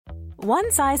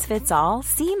One size fits all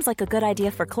seems like a good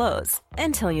idea for clothes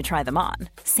until you try them on.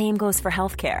 Same goes for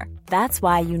healthcare. That's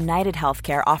why United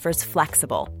Healthcare offers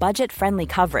flexible, budget-friendly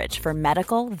coverage for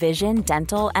medical, vision,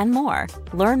 dental, and more.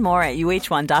 Learn more at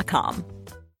uh1.com.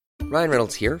 Ryan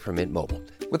Reynolds here from Mint Mobile.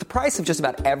 With the price of just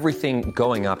about everything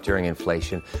going up during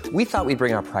inflation, we thought we'd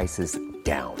bring our prices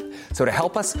down. So to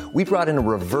help us, we brought in a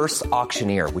reverse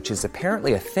auctioneer, which is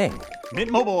apparently a thing.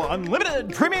 Mint Mobile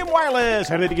Unlimited Premium Wireless.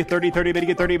 How to get 30, 30, bit to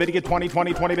get 30, bit to get 20,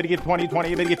 20, 20, bit to get 20,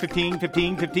 20, bit to get 15,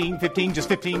 15, 15, 15, just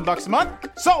 $15 a month?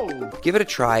 Sold! Give it a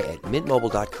try at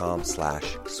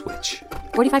mintmobile.com/switch.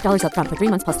 $45 up front for 3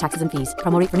 months plus taxes and fees.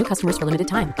 Promo rate for new customers for limited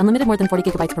time. Unlimited more than 40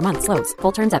 gigabytes per month. Slows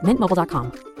full terms at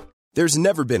mintmobile.com. There's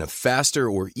never been a faster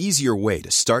or easier way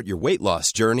to start your weight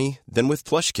loss journey than with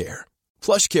PlushCare.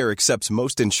 PlushCare accepts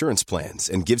most insurance plans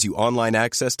and gives you online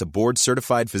access to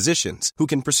board-certified physicians who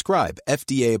can prescribe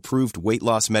FDA-approved weight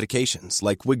loss medications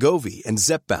like Wegovy and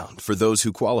Zepbound for those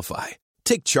who qualify.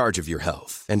 Take charge of your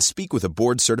health and speak with a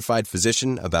board-certified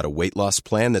physician about a weight loss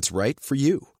plan that's right for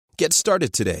you. Get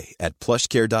started today at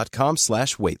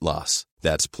plushcare.com/weight-loss.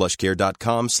 That's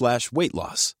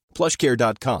plushcare.com/weight-loss.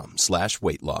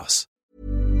 plushcare.com/weight-loss.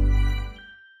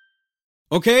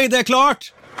 Ok, det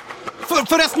klart!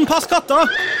 Forresten, pass katta!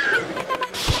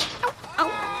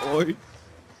 Oi.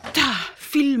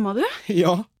 Filmer du?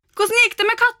 Ja. Hvordan gikk det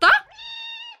med katta?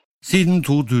 Siden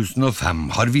 2005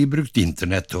 har vi brukt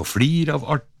internett og flir av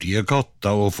artige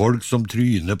katter og folk som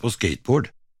tryner på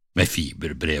skateboard. Med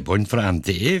fiberbredbånd fra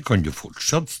NTE kan du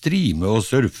fortsatt streame og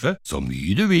surfe så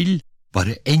mye du vil,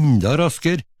 bare enda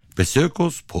raskere. Besøk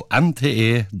oss på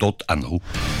nte.no.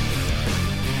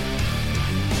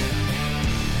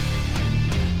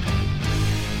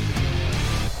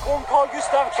 Carl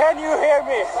Gustav, can you hear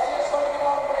me?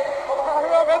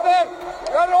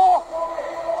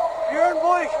 Bjørn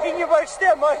Borg, Ingeborg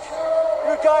Stenmark.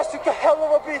 You guys took a hell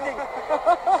of a beating.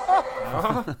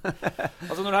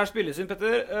 Altså når det her spilles inn,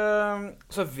 Petter,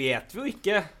 så vet vi jo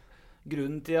ikke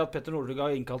grunnen til at Petter Northug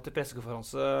har innkalt til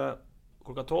pressekonferanse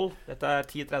klokka 12. Dette er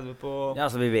 10:30 på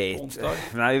onsdag.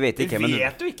 Nei, vi vet ikke. Vi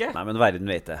vet jo ikke. Nei, men verden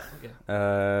vet det. Okay.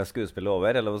 Skuespillet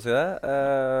over, eller hva skal jeg si det?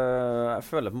 Jeg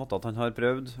føler på en måte at han har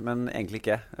prøvd, men egentlig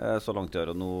ikke. Så langt i år,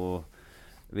 og nå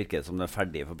virker det som det er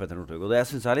ferdig for Petter Northug. Og det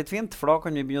synes jeg er litt fint, for da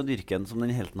kan vi begynne å dyrke den som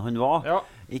den helten han var. Ja.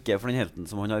 Ikke for den helten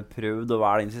som han har prøvd å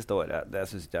være den siste året. Det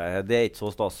synes jeg, det er ikke så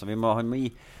stas. Han må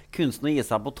gi kunsten å gi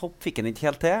seg på topp, fikk han ikke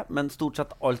helt til, men stort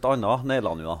sett alt annet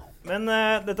nailer han jo da. Men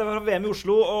dette var VM i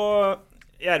Oslo, og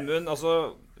Gjermund,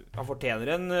 altså, han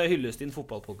fortjener en hyllest i en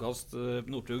fotballpodcast,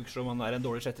 Northug, som han er en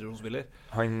dårlig sjetteromsspiller.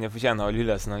 Han fortjener all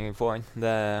hyllesten han får han.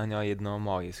 Han har gitt noen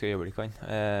magiske øyeblikk han.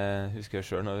 Husker jeg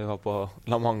selv når vi var på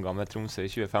La Manga med Tromsø i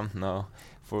 2015, og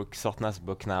folk satt nesten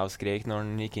på knæ og skrek når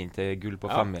han gikk inn til gull på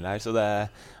femmil her. Så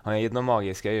han har gitt noen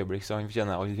magiske øyeblikk, så han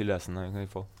fortjener all hyllesten han kan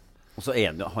få. Og så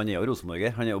han er jo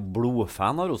Rosenborger. Han er jo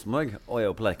blodfan av Rosenborg, og er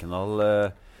jo på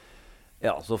Lerkendal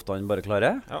så ofte han bare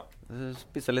klarer. Ja.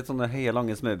 Spiser litt sånne høye,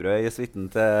 lange smørbrød i svitten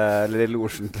til, eller i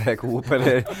losjen til Coop,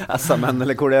 eller SMN,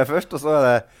 eller hvor det er først, og så er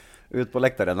det ut på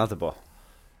lektaren etterpå.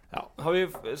 Ja,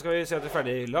 skal vi si at vi er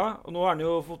ferdig i hylla? Og nå er han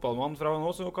jo fotballmann fra nå,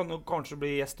 så kan han kanskje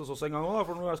bli gjest hos oss en gang også,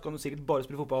 for nå skal han sikkert bare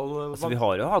spille fotball. Altså, vi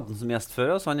har jo hatt den som gjest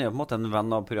før, så han er jo på en måte en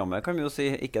venn av programmet, kan vi jo si.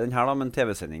 Ikke den her da, men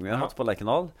TV-sending vi har hatt på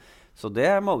Lerkendal. Så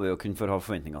det må vi jo kunne få ha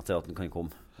forventninger til at den kan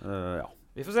komme.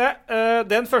 Vi får se.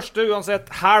 Den første uansett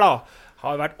her da,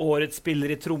 har vært årets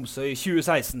spiller i Tromsø i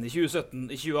 2016, i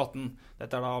 2017, i 2018.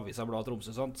 Dette er da Avisa Bladet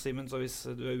Tromsø, sant, Simen? Så hvis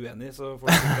du er uenig, så får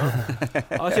du ikke.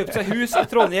 Han har kjøpt seg hus i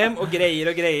Trondheim og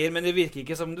greier, men det virker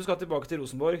ikke som du skal tilbake til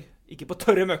Rosenborg. Ikke på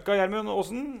tørre møkka, Gjermund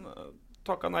Aasen.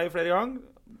 Takket nei flere gang.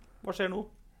 Hva skjer nå?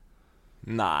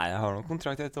 Nei, jeg har noen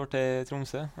kontrakt et år til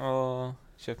Tromsø, og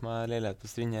kjøpt meg leilighet på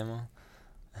Strindheim, og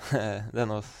det er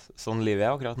noe sånn livet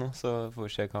er akkurat nå, så får vi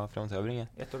se hva fremtiden bringer.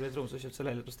 Et år til Tromsø, kjøpt seg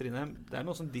leilighet på Strindheim. Det er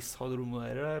noe som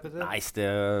disharmonerer, Petter? Nei, det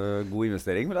er god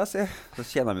investering, vil jeg si. Så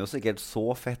tjener vi jo sikkert så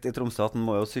fett i Tromsø at den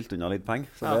må jo sylte unna litt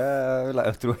penger. Så det vil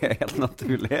jeg tro er helt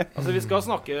naturlig. Altså, vi skal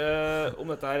snakke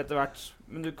om dette her etter hvert,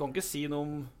 men du kan ikke si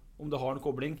noe om det har en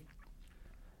kobling.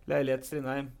 Leilighet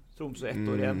Strindheim, Tromsø 1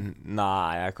 år igjen.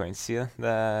 Nei, jeg kan ikke si det.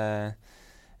 Det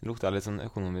lukta litt sånn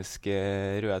økonomisk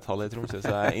røde tall i Tromsø,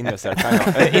 så jeg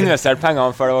investerte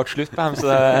pengene før det var slutt på dem, så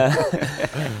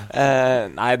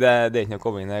nei, det er ikke noe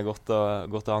kobling. Det er godt å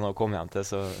ha noe å komme hjem til,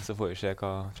 så får vi se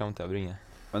hva fremtiden bringer.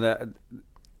 Men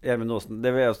Gjermund Aasen,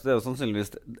 det er jo sannsynligvis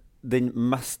den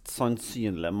mest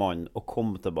sannsynlige mannen å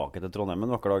komme tilbake til Trondheim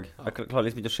en vakker dag. Jeg klarer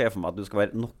liksom ikke å se for meg at du skal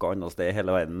være noe annet sted i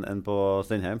hele verden enn på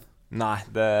Strindheim. Nei,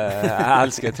 jeg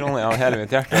elsker Trondheim av hele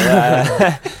mitt hjerte.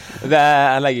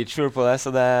 Jeg legger ikke skjul på det, så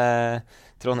det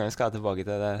Trondheim skal jeg tilbake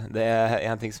til. Det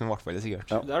en ting som I hvert fall sikkert.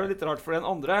 Ja. Det jo litt rart, for den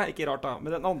andre, ikke rart da, men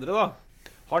den andre da,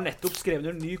 har nettopp skrevet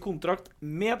en ny kontrakt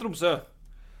med Tromsø.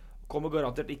 Kommer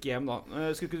garantert ikke hjem da.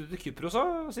 Skulle ikke du til Kypros da,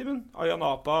 Simen?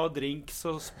 Ayanapa og drinks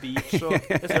og speech og...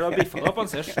 Jeg ser du har biffet opp,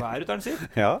 han ser svær ut, han sier.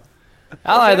 Ja.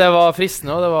 Ja, nei, det var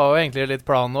fristende, og det var jo egentlig litt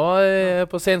plan nå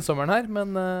på sensommeren her,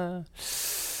 men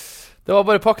det var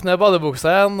bare å pakke ned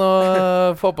badebuksa igjen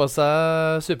og få på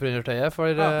seg superundertøyet, for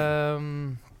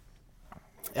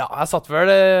ja, jeg satt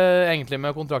vel egentlig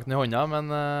med kontrakten I hånda,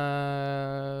 men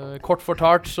kort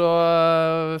fortalt så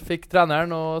fikk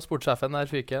treneren og sportssjefen der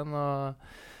fyken, og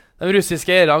de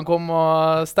russiske eierne kom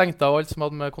og stengte av alt som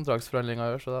hadde med kontraktsforhandlinger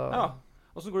å gjøre, så da... Ja,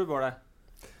 hvordan går det bare det?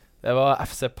 Det var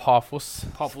FC Pafos.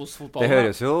 Pafos fotball. Det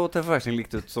høres jo til forveksling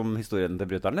likt ut som historien til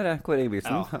bryteren der, Kåre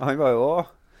Ingebrigtsen. Ja. Han var jo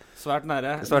svært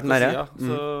nære. Svært nære.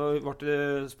 Så ble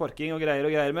det sparking og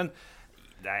greier, men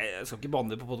jeg skal ikke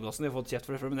banne på podcasten, jeg har fått kjeft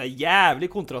for det før, men det jævlig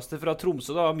kontraster fra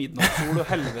Tromsø da, midnattssol og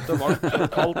helvete og varmt og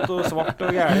kaldt og svart og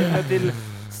gærlig, til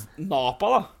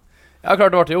Napa da. Ja,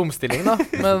 klart det ble jo omstilling da,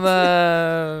 men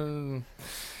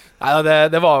nei,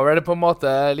 det var vel på en måte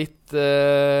litt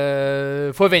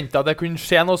forventet at det kunne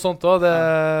skje noe sånt også.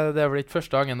 Det vel ikke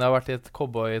første gangen det har vært litt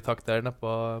cowboy-takt der nede på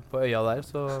øya der,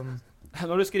 så...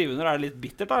 Når du skriver under, det litt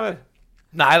bittert da, eller?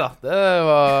 Nei da, det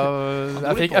var...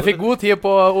 Jeg fikk god tid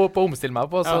på å omstille meg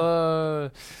på, så...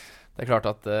 Det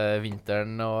klart at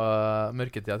vinteren og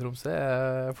mørketida I Tromsø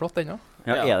flott ennå.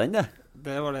 Ja, den det?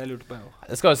 Det var det jeg lurte på, ja.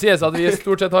 Det skal jo sies at vi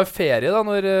stort sett har ferie da,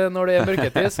 når det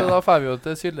mørketid, så da får vi jo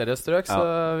til sydligere strøk, så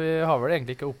vi har vel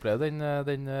egentlig ikke opplevd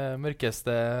den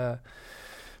mørkeste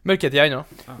mørketida ennå.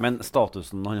 Men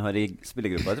statusen han har I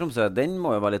spillergruppa I Tromsø, den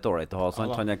må jo være litt dårlig å ha,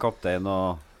 sant? Han kaptein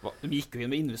og... De gikk jo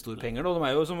inn med investorpenger nå, de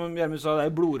jo, som Gjermund sa,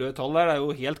 det jo blodrøde tall der, det jo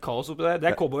helt kaos oppi der.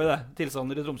 Det cowboy det,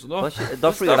 tilstander I Tromsø nå.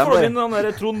 Da flyr de bare. Han der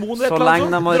Trond Moen så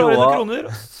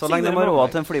lenge de har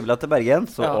råd til en flybillett til Bergen,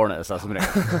 så ordner det seg som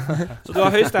regel. Så du har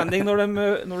høy standing når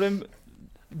de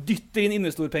dytter inn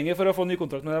investorpenger for å få ny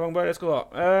kontrakt med deg, Wangberg, det skal du ha.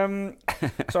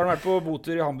 Så har han vært på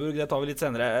botur I Hamburg, det tar vi litt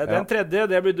senere. Den tredje,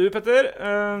 det blir du, Petter.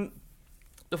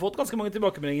 Du har fått ganske mange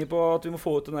tilbakemeldinger på at vi må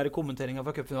få ut den der kommenteringen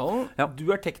fra cupfinalen. Ja. Du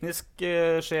teknisk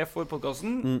sjef for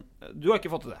podcasten. Du har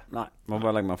ikke fått til det. Nei, må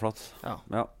bare legge meg flatt. Ja.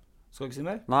 Skal du ikke si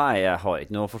mer? Nei, jeg har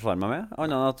ikke noe å forsvare meg med.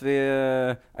 Annet enn at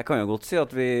jeg kan jo godt si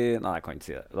at vi... Nei, jeg kan ikke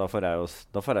si det. Da får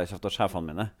jeg kjeft av sjefene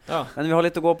mine. Ja. Men vi har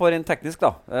litt å gå på rent teknisk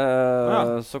da.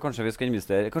 Så kanskje vi skal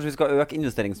investere... Kanskje vi skal øke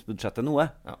investeringsbudsjettet noe,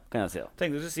 kan jeg si da.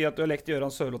 Tenkte du å si at du har lekt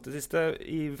Gøran Sørloth det siste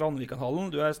I Vanvikanhallen.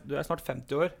 Du er snart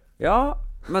 50 år. Ja,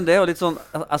 men det jo litt sånn...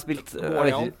 Jeg spilte...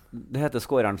 Det heter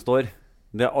Skåreren står.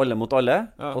 Det alle mot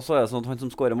alle. Og så det sånn at han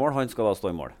som skårer mål, han skal da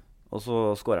stå I mål. Og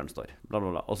så skåreren står, bla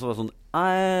bla bla. Og så var det sånn,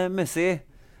 Messi,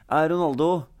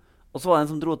 Ronaldo. Og så var det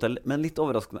en som dro til, men litt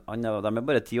overraskende, de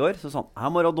bare 10 år, så sånn,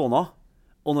 Maradona.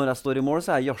 Og når jeg står I mål,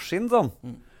 så jeg Yashin, sånn.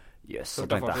 Jøss, så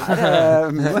tenkte jeg, her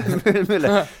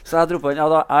mulig. Så jeg dro på den, ja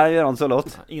da, jeg gjør han så låt.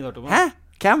 Hæ?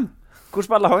 Hvem? Hvor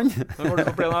spiller han? Hvor var du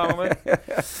på plenen, Hammer?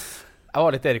 Jeg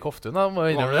var litt Erik Hoftun, da, må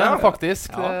jeg innrømme det,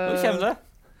 faktisk. Ja, hvor kommer det?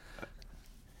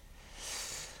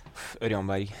 Ørjan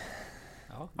Berg.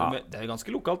 Ja. Det jo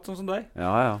ganske lokalt, sånn som deg. Ja.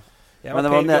 Jeg var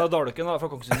Per Glad Daløkken da, fra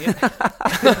Kongsvinger.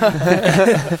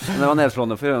 Men det var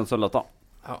nedslående for Jørgen Sørloth da.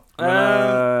 Ja.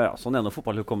 Men, sånn noe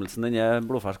fotballhukommelsen, den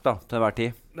blodfersk da, til hver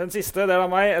tid. Den siste, det var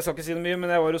meg. Jeg skal ikke si noe mye,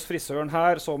 men jeg var hos frisøren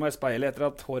her, så meg I speilet etter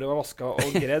at håret var vasket og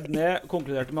gredd ned.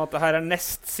 Konkluderte med at det her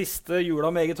nest siste jula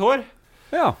med eget hår.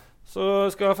 Ja. Så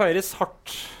skal feires hardt.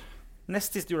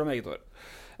 Nest siste jula med eget hår.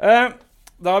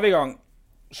 Da vi I gang.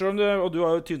 Selv om og du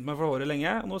har jo tynt meg for håret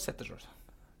lenge, og nå setter selv.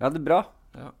 Ja, det bra.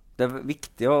 Ja. Det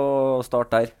viktig å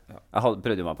starte der. Ja. Jeg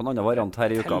prøvde meg på en annen variant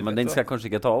her I uka, men den skal jeg kanskje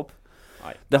ikke ta opp.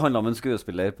 Nei. Det handler om en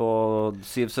skuespiller på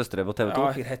 7 søstre på TV2. Ja,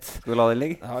 greit. Skal vi la den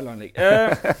ligge? Ja, la den ligge.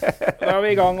 Da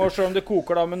vi I gang, og selv om det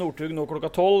koker da med Northug nå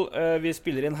klokka 12. Vi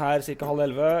spiller inn her cirka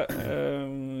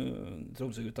 10:30.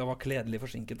 Tromsø-gutta var kledelig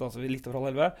forsinket, altså vi litt over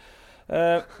 10:30.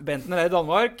 Benten I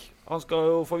Danmark. Han skal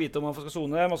jo få vite om han skal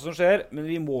zone, masse som skjer, men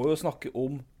vi må jo snakke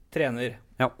om trener.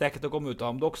 Ja. Det ikke til å komme ut av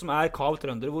ham. Dere som kav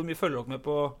trøndere, hvor mye følger dere med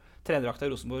på trenerakta I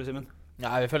Rosenborg, Simen?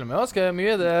 Ja, vi følger med ganske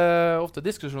mye. Det ofte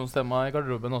diskusjonstema I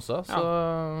garderoben også, så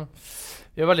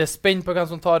vi veldig spent på hvem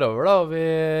som tar over da.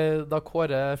 Da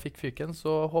Kåre fikk fyken,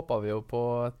 så håpet vi jo på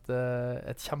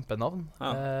et kjempenavn.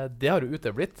 Det har jo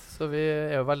uteblitt, så vi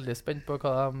jo veldig spent på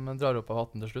hva de drar opp av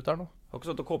hatten til slutt her nå. Har ikke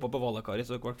sånn å kåpe på Valakari,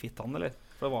 så dere var kvitt han, eller?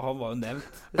 For han var jo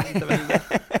nevnt.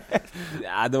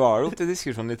 Ja, det var jo opp til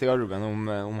diskusjon litt I garderoben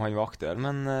om han var aktuell,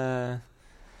 men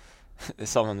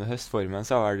Sammen med høstformen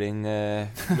så har den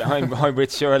han har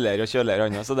blitt kjøligere og kjøligere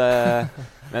han også, så det,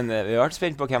 men vi har vært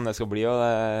spent på hvem det skal bli, og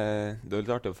det er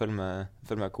litt artig å følge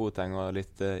med Koteng og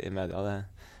litt i media.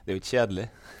 Det er jo ikke kjedelig.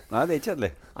 Nei, det er ikke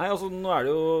kjedelig. Nei, altså nå er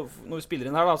det jo, når vi spiller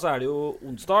inn her da, så er det jo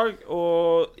onsdag,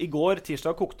 og i går,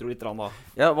 tirsdag, kokte det jo litt da.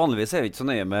 Ja, vanligvis er vi ikke så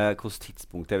nøye med hvilket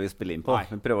tidspunkt det vi spiller inn på. Nei.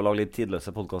 Vi prøver å lage litt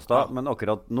tidløse podcaster, men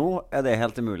akkurat nå er det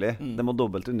helt umulig. Det må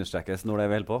dobbelt understrekes når det er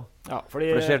vi holder på. Ja,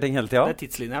 fordi for det skjer ting hele tiden. Det er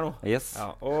tidslinjer her nå. Yes. Ja,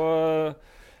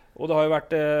 og det har jo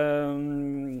vært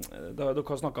dere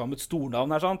har snakket om et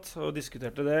stornavn her, sant? Og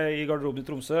diskuterte det i garderoben i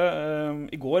Tromsø.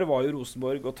 I går var jo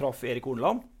Rosenborg og traff Erik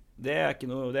Horneland. Det er ikke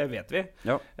noe, det vet vi.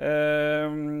 Ja.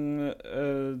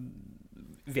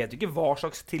 Vet ikke hva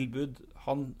slags tilbud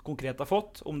han konkret har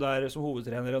fått, om det er som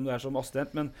hovedtrener eller om det er som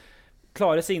assistent, men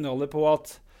klare signaler på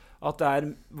at det er,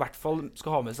 i hvert fall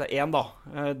skal ha med seg én da.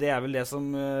 Det er vel det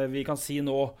som vi kan si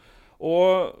nå. Og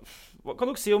hva kan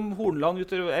dere si om Horneland?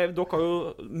 Dere har jo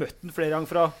møtt den flere ganger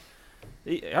fra...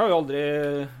 Jeg har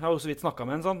jo så vidt snakket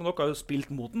med den, men dere har jo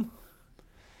spilt mot den.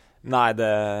 Nei, det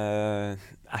er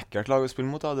ekkelt lag å spille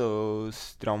mot da. Det er jo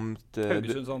stramt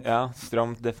Haugesund, sant? Ja,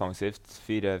 stramt defensivt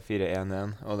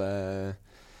 4-4-1-1, og det er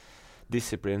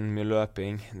disiplin, mye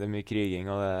løping, det er mye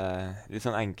kriging, og det er litt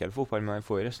sånn enkel fotball, men man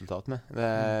får resultat med. Det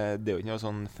er jo ikke noe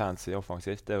sånn fancy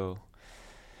offensivt, det er jo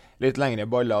litt lengre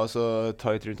baller, og så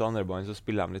tight rundt andre banen, så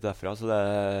spiller de litt derfra, så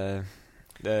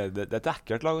det er et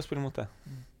ekkelt lag å spille mot det.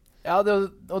 Ja, og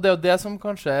det er jo det som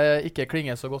kanskje ikke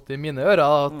klinger så godt i mine ører,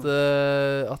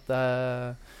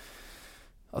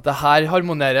 at det her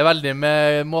harmonerer veldig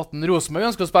med måten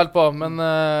Rosenborg ønsker å spille på, men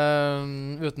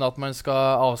uten at man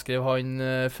skal avskrive han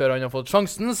før han har fått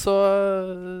sjansen, så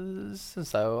synes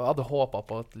jeg jo jeg hadde håpet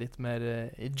på et litt mer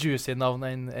juicy navn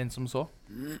enn som så.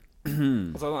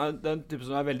 Altså, det er en type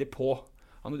som er veldig på.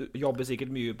 Han jobber sikkert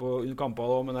mye under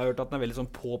kampene, men jeg har hørt at han er veldig sånn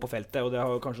på feltet, og det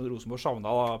har jo kanskje Rosenborg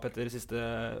savnet Petter, de siste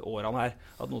årene her,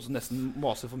 at noen som nesten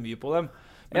maser for mye på dem.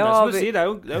 Men ja, det som du sier, det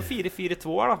er jo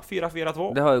 4-4-2 her da, 4-4-2.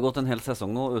 Det har jo gått en hel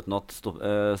sesong nå uten at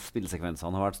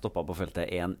spillsekvensene har vært stoppet på feltet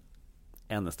en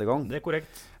eneste gang. Det er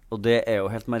korrekt. Og det er jo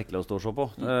helt merkelig å stå og se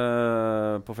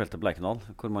på feltet på Lerkendal,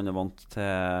 hvor man er vant til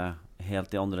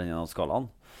helt i andre enden av skalaen.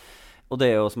 Og det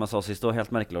er jo, som jeg sa sist,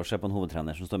 helt merkelig å se på en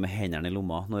hovedtrener som står med hendene i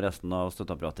lomma når resten av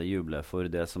støtteapparatet jubler for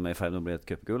det som er i ferd med å bli et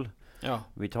cupgull. Ja.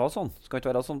 Vi ikke ha sånn. Skal ikke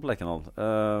være sånn på Lerkendal.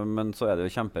 Men så er det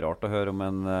jo kjemperart å høre om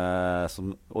en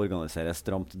som organiserer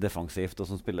stramt defensivt, og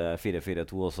som spiller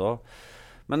 4-4-2 også.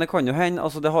 Men det kan jo hende,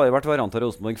 altså det har jo vært varianter av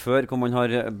Rosenborg før, hvor man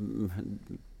har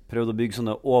prøvd å bygge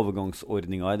sånne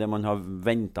overgangsordninger i det man har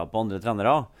ventet på andre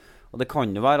trenere. Og det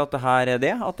kan jo være at det her er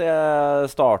det, at det er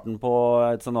starten på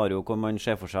et scenario hvor man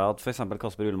ser for seg at for eksempel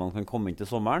Kasper Ullmann kan komme inn til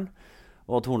sommeren,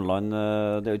 og at Horneland,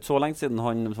 det er jo ikke så lenge siden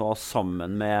han var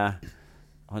sammen med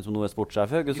han som nå er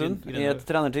sportssjef i Haugesund, i et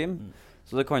trenerteam.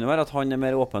 Så det kan jo være at han er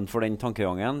mer åpen for den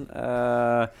tankegangen.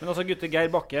 Men altså gutter,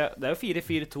 Geir Bakke, det er jo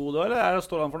 4-4-2 da, eller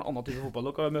står han for en annen type fotball?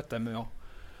 Dere har møtt dem, ja.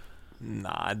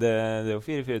 Nei, det er jo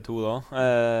 4-4-2 da.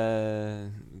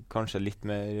 Kanskje litt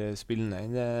mer spillende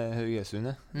enn det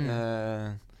Haugesund er.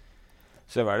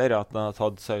 Så er vel det at han har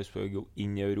tatt Sarpsborg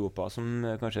inn i Europa, som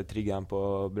kanskje trigger dem på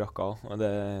brakka. Og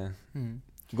det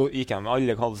gikk de med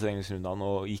alle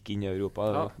kvalifiseringsrundene og gikk inn i Europa.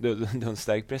 Ja. Det er en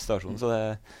sterk prestasjon, så det...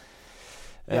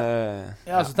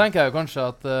 så tenker jeg jo kanskje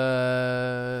at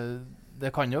det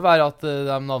kan jo være at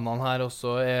de navnene her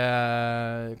også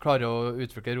klarer å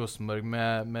utvikle Rosenborg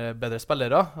med bedre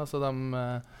spillere. Altså de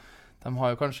har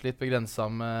jo kanskje litt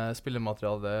begrenset med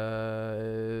spillemateriale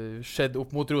skjedd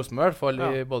opp mot Rosenborg, i hvert fall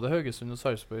i både Haugesund og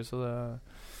Sarpsborg, så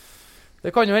det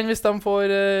kan jo hende hvis de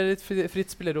får litt fritt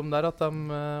spillerom der, at de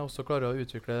også klarer å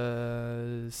utvikle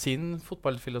sin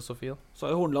fotballfilosofi. Da. Så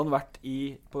har jo Horneland vært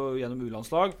gjennom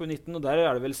U-landslag på 19, og der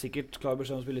er det vel sikkert klar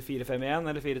beskjed om å spille 4-5-1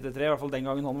 eller 4-3, i hvert fall den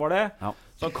gangen han var det. Ja.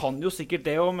 Så han kan jo sikkert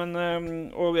det også, men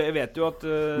og jeg vet jo at...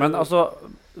 Men altså,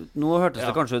 nå hørtes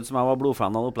det kanskje ut som jeg var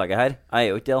blodfan av opplegget her. Jeg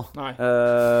er jo ikke det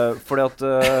da. Fordi at...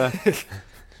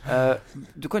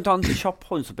 du kan ta en kjapp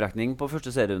håndsopprekning på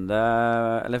første serierunde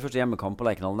eller første hjemmekamp på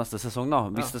Lerkendal neste sesong da,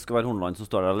 hvis det skal være Horneland som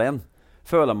står der alene.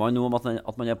 Føler man nå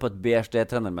at man er på et bedre sted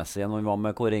trenermessig enn man var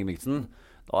med Kåre Ingebrigtsen?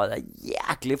 Da er det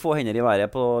jæklig få hender i været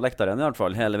på lektaren i hvert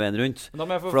fall, hele veien rundt.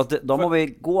 Da må vi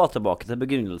gå tilbake til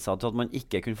begrunnelser til at man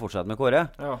ikke kunne fortsette med Kåre.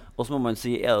 Og så må man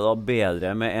si, er det da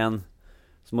bedre med en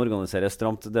som organiserer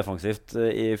stramt defensivt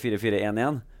i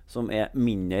 4-4-1-1, som er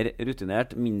mindre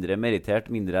rutinert, mindre meritert,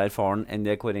 mindre erfaren enn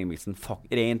det Kåre Ingebrigtsen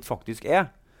rent faktisk er,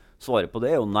 Svaret på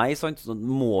det jo nei, sant? Så det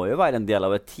må jo være en del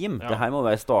av et team. Det her må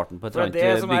være starten på et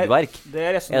byggverk.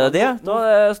 Det det? Da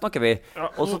snakker vi.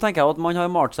 Og så tenker jeg at man har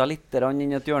malt seg litt inn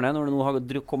i et hjørne, når det nå har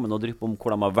kommet noe drypp om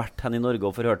hvor de har vært hen i Norge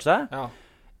og forhørt seg.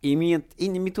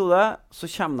 Inni mitt hode så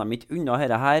kommer de ikke unna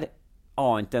dette her,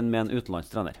 annet enn med en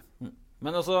utenlandstrener.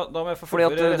 Men altså, da må jeg fordi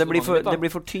at det blir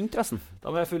for tynt, resten.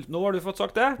 Da må jeg nå har du fått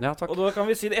sagt det. Ja, takk. Og da kan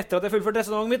vi si det etter at jeg fullført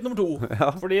resonnementet mitt nummer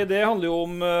 2. Fordi det handler jo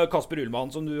om Kasper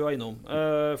Ullmann, som du var innom.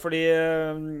 Fordi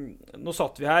nå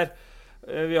satt vi her.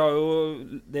 Vi har jo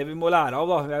det vi må lære av,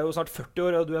 da. Vi er jo snart 40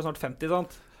 år, og du er snart 50,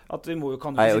 sant? At vi må jo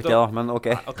kan Nei, jo ikke da, men ok.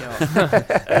 Nei,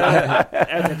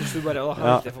 jeg vet ikke bare, da.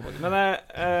 Men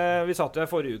vi satt jo her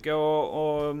forrige uke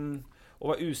og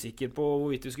var usikker på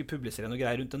hvorvidt vi skulle publisere noe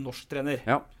greier rundt en norsk trener.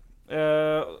 Ja.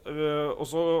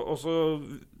 Også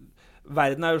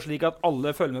verden er jo slik at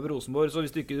alle følger med på Rosenborg, så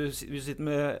hvis du sitter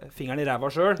med fingeren i ræva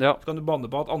selv, så kan du banne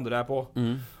på at andre er på.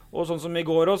 Og sånn som i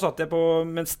går også, satt jeg på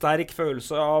med en sterk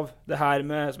følelse av det her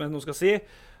med, som jeg nå skal si,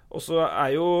 og så er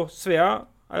jo Svea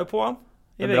er jo på han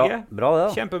i VG. Bra det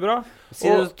da. Kjempebra.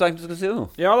 Sier du tenkte du skal si det nå?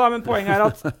 Ja da, men poenget er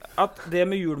at det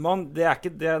med Hjulmann, det er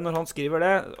ikke det når han skriver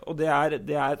det, og det er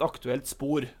et aktuelt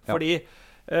spor, fordi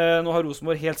nå har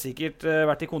Rosenborg helt sikkert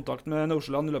vært i kontakt med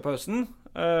Nordsjælland i løpet av høsten,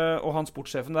 og han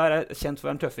sportssjefen der er kjent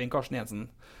for en tøffing, Karsten Jensen.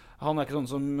 Han er ikke sånn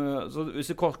som så hvis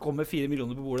det kommer 4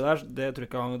 millioner på bordet der, det tror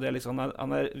ikke han, det er liksom,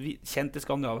 han er kjent i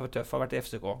Skandinavia for tøff, har vært i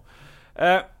FCK.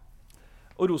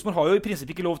 Og Rosenborg har jo i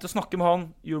prinsipp ikke lov til å snakke med han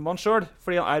Hjulmann selv,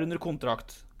 fordi han er under kontrakt,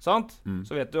 sant?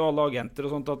 Så vet jo alle agenter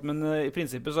og sånt, men i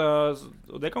prinsippet så,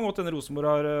 og det kan godt hende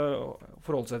Rosenborg har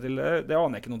forholdt seg til det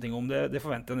aner jeg ikke noen ting om, det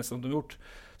forventer jeg nesten at de har gjort.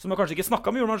 Så de har kanskje ikke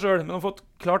snakket med Hjulmann selv, men de har fått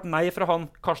klart nei fra han,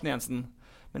 Karsten Jensen.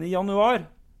 Men i januar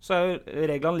så er jo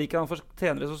reglene like han for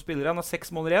trenere som spillere. Han har 6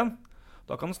 måneder igjen.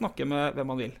 Da kan han snakke med hvem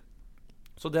han vil.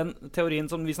 Så den teorien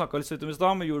som vi snakket litt om i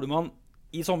sted, med Hjulmann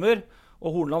i sommer,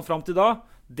 og Horneland frem til da,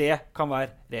 det kan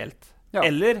være reelt. Ja.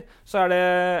 Eller så er det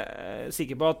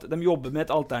sikker på at de jobber med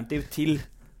et alternativ til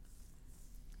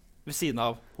ved siden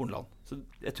av Horneland. Så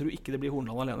jeg tror ikke det blir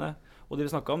Horneland alene. Og det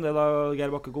vi snakket om, det da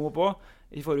Geir Bakke kom opp på,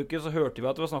 i forrige uke så hørte vi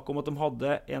at det var snakk om at de hadde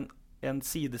en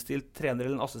sidestilt trener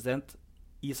eller en assistent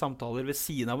i samtaler ved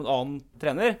siden av en annen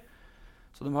trener.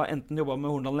 Så de har enten jobbet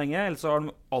med Horneland lenge, eller så har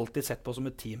de alltid sett på som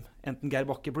et team. Enten Geir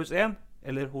Bakke pluss 1,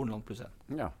 eller Horneland pluss 1.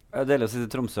 Ja. Det er deilig å sitte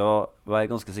i Tromsø og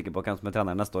være ganske sikker på hvem som er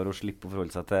trener neste år, og slippe å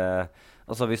forholde seg til...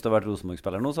 Altså, hvis du har vært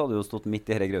Rosenborg-spiller nå, så hadde du jo stått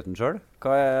midt i hele grauten selv.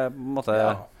 Hva er på en måte,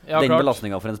 den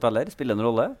belastningen for en spiller? Spiller en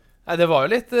rolle? Nei, det var jo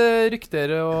litt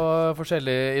rykter og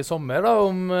forskjellig i sommer da,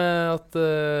 om at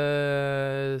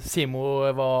Simo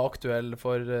var aktuell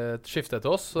for et skifte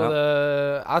til oss. Så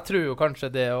jeg tror jo kanskje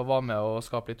det å være med og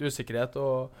skape litt usikkerhet,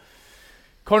 og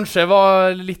kanskje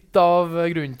var litt av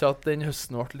grunnen til at den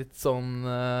høsten ble litt sånn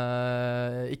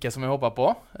ikke som jeg håpet på.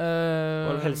 Var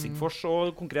det Helsingfors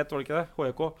og konkret, var det ikke det?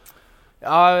 HJK?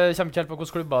 Ja, jeg kommer ikke helt på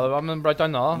hvilke klubber det var, men blant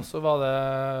annet så var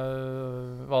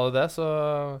det. Så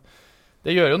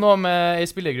det gjør jo noe med en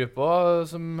spillergruppe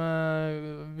som,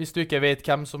 hvis du ikke vet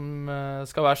hvem som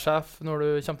skal være sjef når du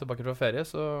kommer tilbake fra ferie,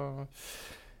 så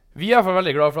vi er i hvert fall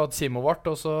veldig glad for at Simo ble,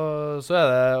 og så er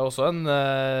det også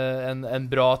en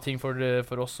bra ting for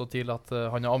oss og til at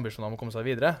han har ambisjoner om å komme seg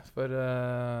videre. For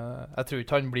jeg tror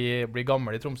ikke han blir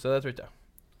gammel i Tromsø, det tror ikke jeg.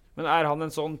 Men er han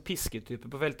en sånn pisketype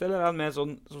på feltet, eller er han mer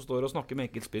sånn som står og snakker med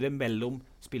enkeltspiller mellom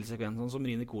spillsekvensene som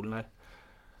Rini Kolen her?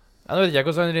 Jeg vet ikke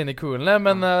hvordan Rini Kolen er,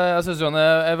 men jeg synes jo han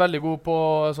er veldig god på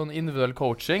sånn individuell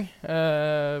coaching,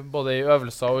 både i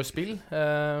øvelser og i spill.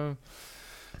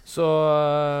 Så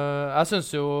jeg synes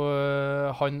jo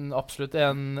han absolutt er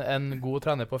en god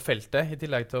trener på feltet, i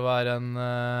tillegg til å være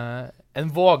en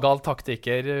vågal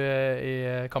taktiker i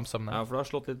kampsammenheng. Ja, for du har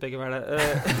slått litt begge veier.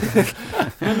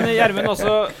 Men Gjermund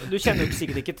også, du kjenner jo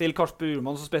sikkert ikke til Kasper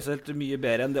Ullmann så spesielt mye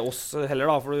bedre enn det oss heller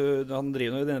da, for han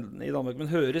driver noe i Danmark,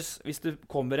 men høres, hvis det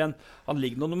kommer han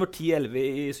ligger nå nummer 10-11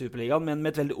 i Superligaen, men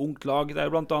med et veldig ungt lag. Det er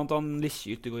jo blant annet han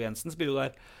Lisje Yttergård Jensen spiller jo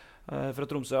der fra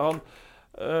Tromsø. Han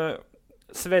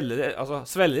svelger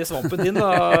i svampen din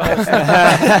da,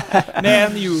 med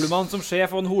en Hjulmann som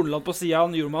sjef og en Horneland på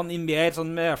siden, en Hjulmann i mer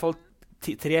sånn med i hvert fall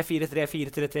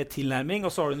 3-4-3-4-3-3 tilnærming,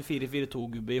 og så har du en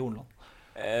 4-4-2-gubbe i Horneland.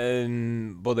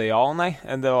 Både ja og nei.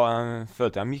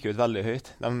 Følte de gikk ut veldig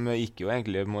høyt. De gikk jo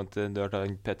egentlig mot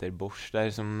Peter Bosch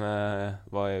der, som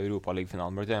var i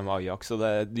Europaligafinalen blant annet med Ajax, så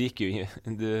det gikk jo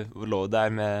du lå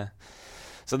der med.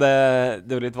 Så det er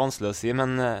jo litt vanskelig å si,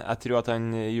 men jeg tror at han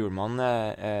Hjulmann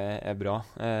er bra.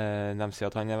 De sier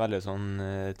at han er veldig sånn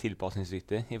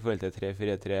tilpasningsdyktig i forhold til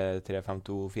 3-4-3,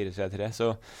 3-5-2, 4-3-3. Så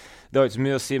det har ikke så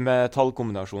mye å si med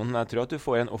tallkombinasjonen, men jeg tror at du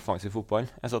får en offensiv fotball.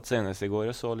 Jeg satt senest i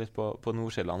går og så litt på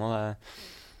Nordsjælland, og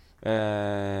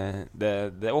Det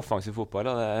er offensiv fotball,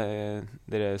 og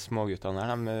de småguttene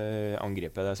her, de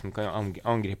angriper det som kan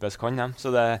angripes kan dem.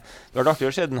 Så det har vært artig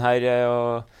å se den her,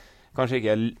 og kanskje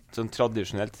ikke sånn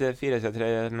tradisjonelt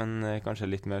 4-3-3, men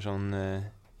kanskje litt mer sånn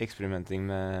eksperimenting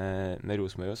med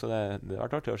Rosenborg, så det har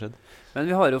vært artig å se. Men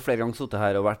vi har jo flere ganger sittet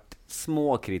her og vært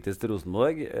småkritisk til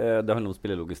Rosenborg. Det handler om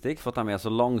spillelogistikk, for at de er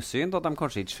så langsynt at de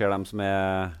kanskje ikke ser dem som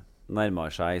er nærmere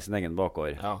seg i sin egen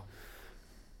bakgård. Ja.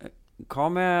 Hva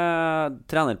med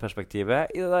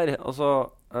trenerperspektivet i det der? Altså,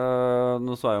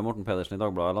 nå så jeg jo Morten Pedersen i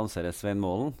Dagbladet lansere Svein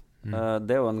Målen.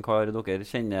 Det er jo en kar dere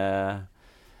kjenner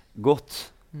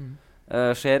godt.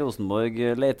 Ser Rosenborg,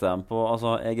 leter dem på,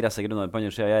 altså, er gresset grunner på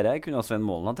andre siden av gjerdet? Kunne Svein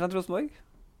Målen ha trent Rosenborg?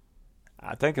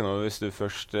 Jeg tenker nå, hvis du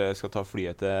først skal ta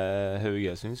flyet til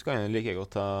Haugesund, så kan du like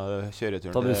godt ta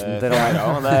kjøreturen ta bussen til Fjæra.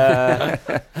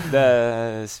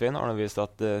 Svein har nå vist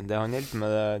at det han hjelper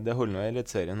med, det holder nå i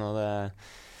Eliteserien, og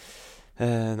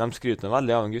de skryter nå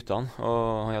veldig av de guttene, og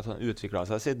han har utviklet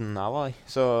seg siden jeg var der.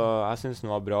 Så jeg synes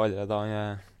han var bra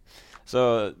allerede. Så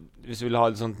hvis du vil ha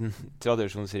litt sånn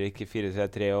tradisjonsrik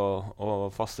 4-3-3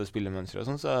 og faste spillemønstre og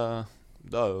sånn, så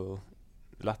da er det jo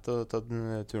lett å ta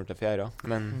turen til Fjæra.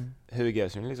 Men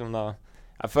Haugesund liksom da,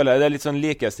 jeg føler det er litt sånn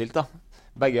likestilt da.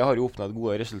 Begge har jo oppnådd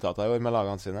gode resultater i år med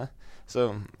lagene sine. Så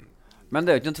men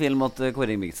det er jo ikke noen tvil om at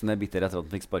Kåre Ingebrigtsen er bitter etter at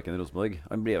han fikk sparken i Rosenborg.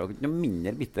 Han blir jo ikke noe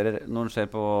mindre bitter når han ser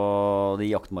på de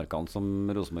jaktmarkene som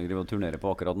Rosenborg driver og turnerer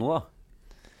på akkurat nå da.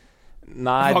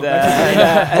 Nei,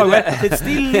 litt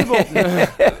stille i båten.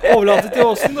 Overlatet til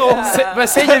Åsen og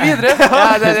sende videre.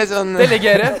 Ja, det er litt sånn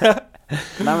delegere.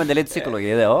 Nei, men det er litt psykologi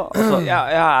i det også altså. Ja,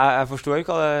 jeg forstår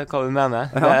hva du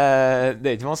mener. Det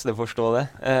er ikke vanskelig å forstå det.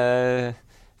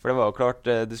 For det var jo klart,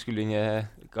 du skulle inn i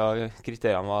hva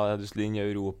kriteriene var, du skulle inn i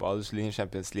Europa, du skulle inn i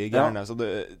Champions League, gjerne, så du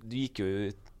gikk jo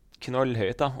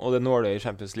knallhøyt da, og det nålet i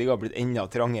Champions League har blitt enda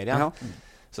trangere igjen.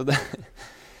 Så det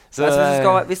så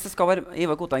hvis det skal være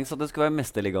Ivar Koteng, så det skal være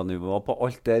mesterliganivå på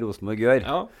alt det Rosenborg gjør.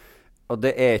 Og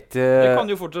det er ikke jeg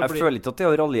føler ikke at det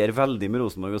å raljere veldig med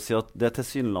Rosenborg og si at det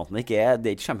tilsynelatende ikke det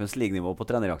er ikke Champions League-nivå på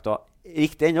trenerjakta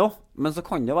riktig ennå, men så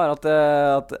kan det være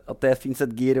at det finnes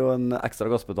et gir og en ekstra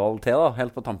gasspedal til da,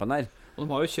 helt på tampen her. Og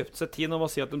de har jo kjøpt seg tid nå med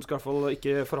å si at de skal i hvert fall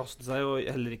ikke forhaste seg og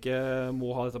heller ikke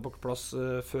må ha dette på plass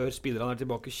før spillerne er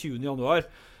tilbake 20. januar.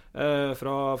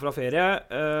 Fra ferie.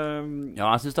 Ja,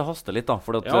 jeg synes det haster litt da,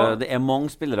 for det er mange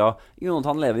spillere.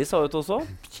 Jonathan Levi sa ut også.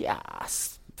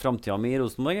 Fremtiden i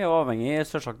Rosenborg er jo avhengig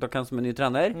selvsagt av hvem som er ny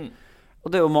trener.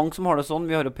 Og det er jo mange som har det sånn.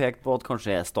 Vi har jo pekt på at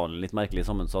kanskje er stallen litt merkelig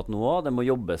sammensatt nå også. Det må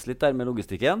jobbes litt der med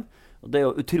logistikken. Og det er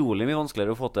jo utrolig mye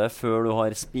vanskeligere å få til før du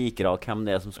har spikret hvem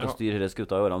det er som skal styre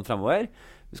skuta i årene fremover.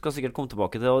 Vi skal sikkert komme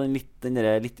tilbake til den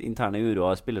litt interne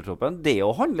uroa i spillertroppen. Det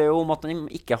jo handler jo om at de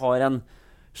ikke har en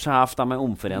sjef de er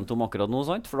omforent om akkurat nå,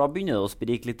 sant? For da begynner det å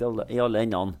sprike litt i alle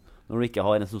endene når du ikke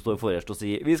har en som står forrest og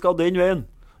sier «Vi skal den veien!»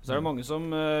 Så er det mange som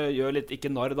gjør litt,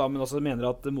 ikke narr da, men altså mener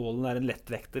at målen er en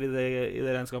lettvekter i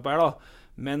det regnskapet her da.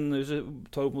 Men hvis du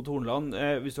tar opp mot Hornland,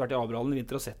 hvis du har vært i Abrahallen i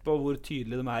vinter og sett på hvor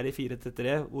tydelig de er i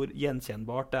 4-3-3, hvor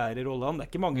gjenkjennbart det er i Rolland, det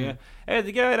er ikke mange, jeg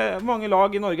vet ikke, mange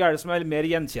lag i Norge er det som er mer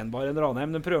gjenkjennbare enn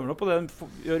Ranheim, de prøver nå på det,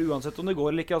 de gjør uansett om det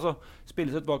går eller ikke, altså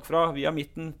spilles ut bakfra, via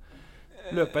midten,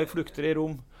 Løpeberg flukter i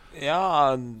rom.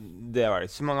 Ja, det er vel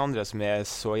ikke så mange andre som er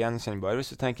så gjenkjennbare.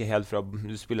 Hvis du tenker helt fra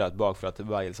du spiller et bakfra til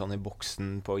bevegelsene i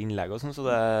boksen på innlegg og sånn, så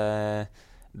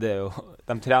det er jo,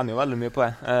 de trener jo veldig mye på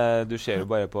det. Du ser jo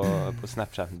bare på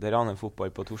Snapchaten til Ranheim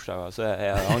fotball på torsdager, så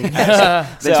er det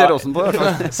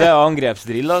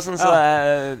angrepsdrill og sånn, så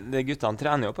det guttene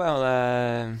trener jo på det, og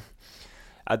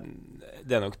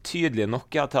det er nok tydelig nok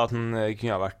til at han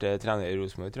kunne ha vært trener i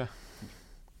Rosenborg, tror jeg.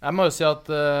 Jeg må jo si at,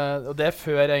 og det er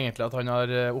før egentlig at han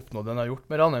har oppnådd det han har gjort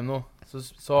med Ranheim nå, så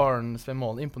har Svein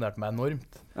Målen imponert meg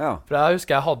enormt. For jeg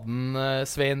husker jeg hadde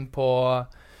Svein på,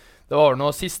 det var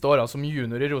noen siste årene som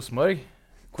junior i Rosenborg,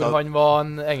 hvor han var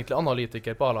egentlig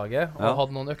analytiker på A-laget, og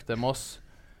hadde noen økter med oss.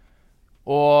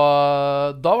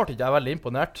 Og da ble ikke jeg veldig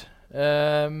imponert.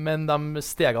 Men de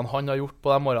stegene han har gjort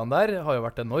på de årene der, har jo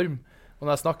vært enorm. Og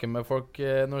når jeg snakker med folk,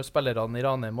 når spillerne i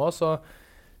Ranheim også,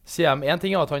 så sier de en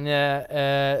ting at han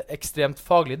er ekstremt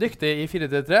faglig dyktig i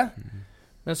 4-3-3,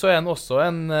 men så er han også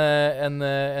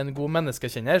en god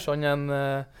menneskekjenner, så han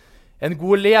er en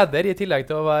god leder i tillegg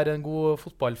til å være en god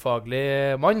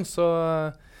fotballfaglig mann, så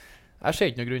jeg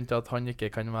ser ikke noen grunn til at han ikke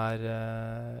kan være,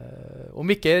 om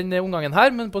ikke denne omgangen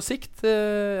her, men på sikt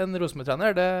en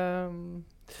Rosenborg-trener,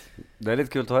 det er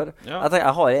litt kult å høre. Jeg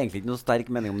har egentlig ikke noe sterk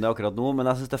mening om det akkurat nå, men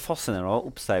jeg synes det er fascinerende å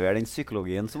observere den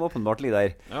psykologien som åpenbart ligger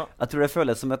der. Jeg tror det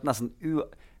føles som et nesten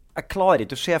Jeg klarer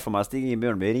ikke å se for meg Stig Inge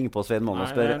Bjørnby ringe på Svein Målen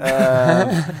og spørre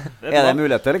er det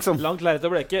muligheter, liksom? Langt lerret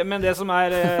å bleke. Men det som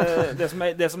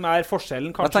er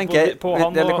forskjellen kanskje på han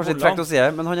og Hornland. Det er kanskje litt frekt å si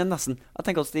her, men han er nesten, jeg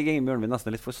tenker at Stig Inge Bjørnby nesten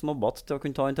er litt for snobbat til å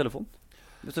kunne ta en telefon.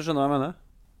 Hvis du skjønner hva jeg mener?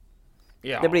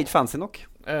 Ja. Det blir ikke fancy nok.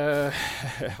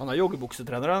 Han er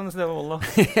joggebuksetrener, han Steven Målen.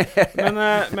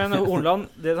 Men Hornland,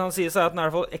 det han sier, er at han er i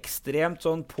hvert fall ekstremt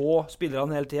sånn på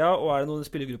spillerne hele tida. Og er det noen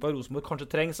spillergrupper Rosenborg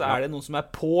kanskje trenger, så er det noen som er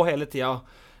på hele tida.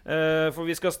 For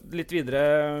vi skal litt videre.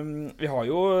 Vi har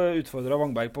jo utfordret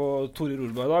Wangberg på Tore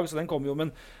Rolberg i dag, så den kommer jo.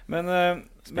 Men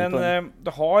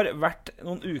det har vært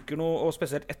noen uker nå, og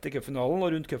spesielt etter cupfinalen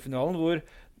og rundt cupfinalen, hvor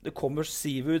det kommer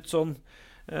siv ut sånn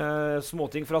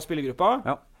småting fra spillergruppa.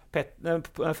 Ja.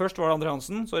 Først var det Andre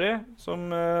Hansen, som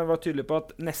var tydelig på at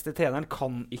neste treneren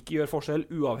kan ikke gjøre forskjell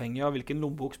uavhengig av hvilken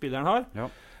lommebok spilleren har. Ja.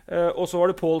 Og så var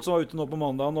det Paul som var ute nå på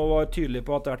mandagen og var tydelig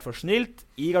på at det har vært for snilt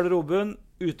i garderoben,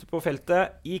 ute på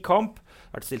feltet, i kamp.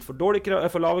 Det har vært stilt for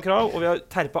lave krav, og vi har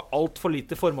terpet alt for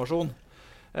lite formasjon.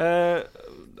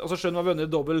 Altså skjønner man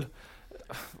vunnet dobbelt.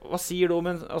 Hva sier du?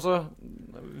 Men altså,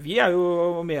 vi er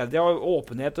jo media og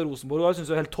åpenhet og Rosenborg, og jeg synes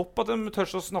det er helt topp at de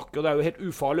tør å snakke, og det er jo helt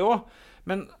ufarlig også.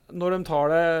 Men når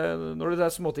det der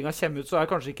småtingene kommer ut, så er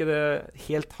kanskje ikke det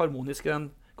helt harmonisk i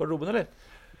den garderoben, eller?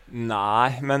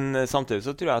 Nei, men samtidig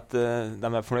så tror jeg at de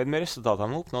er fornøyd med resultatene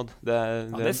de har oppnådd. Det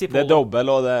er dobbelt,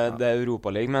 og det er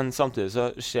Europaliga, men samtidig så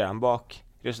ser de bak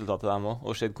resultatet dem også,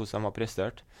 og ser hvordan de har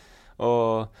prestert.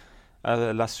 Og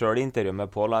jeg leste selv i intervjuet med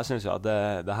Paul, og jeg synes jo at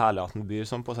det er herlig at han byr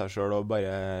sånn på seg selv og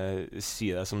bare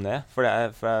sier det som det er. For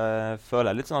jeg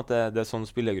føler litt sånn at det er sånn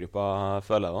spillergruppa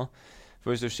føler det også. For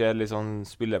hvis du ser litt sånn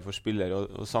spiller for spiller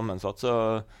og sammensatt,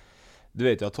 så du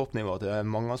vet jo at toppnivået til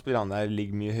mange av spillerne der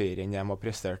ligger mye høyere enn de har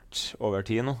prestert over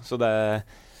tid nå. Så det er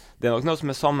nok noe som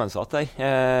er sammensatt der.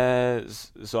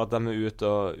 Så at de er ute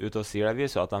og sier det,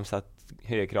 viser at de setter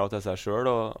høye krav til seg selv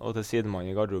og til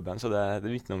sidemannen i garderoben. Så det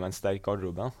vitner om en sterk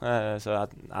garderobe. Så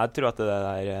jeg tror at det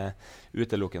er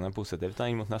utelukkende positivt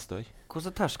inn mot neste år.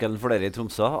 Hvordan er terskelen for dere i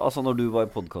Tromsø? Altså når du var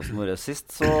i podcasten vår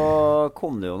sist, så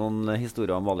kom det jo noen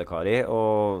historier om Valikari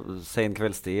og sen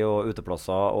kveldstid og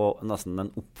uteplasser og nesten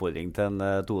en oppfordring til en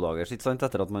 2 dagers, ikke sant,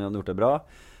 etter at man hadde gjort det bra.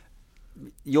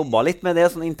 Jobba litt med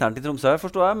det sånn internt i Tromsø,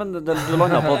 forstår jeg, men du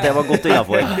landet på at det var godt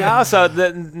innenfor. Ja, altså,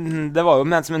 det var jo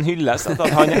ment som en hyllest, at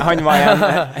han var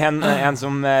en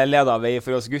som ledet vei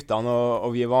for oss guttene,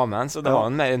 og vi var med, så det var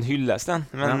mer en hyllest,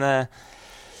 men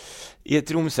i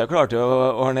Tromsø klarte jeg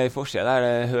å ordne i forsida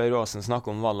der hører Åsen snakke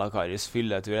om Valakaris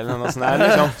fylletur eller noe sånt der,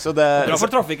 liksom. Så bra for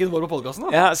trafikken vår på podcasten da.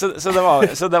 Ja, så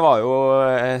det var jo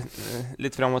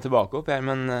litt frem og tilbake opp her,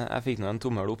 men jeg fikk en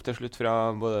tommel opp til slutt fra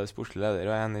både sportslig leder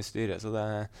og en i styret, så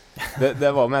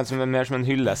det var mer som en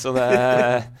hylle, så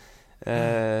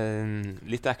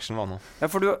litt action var nå. Ja,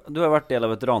 for du har vært del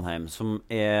av et Ranheim som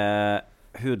er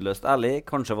hudløst ærlig.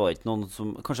 Kanskje var det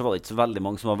ikke så veldig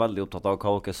mange som var veldig opptatt av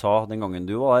hva dere sa den gangen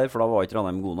du var her, for da var ikke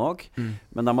Ranheim god nok.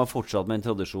 Men de har fortsatt med en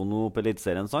tradisjon nå på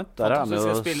Eliteserien, sant?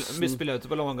 Vi spiller ute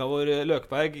på Lamanga hvor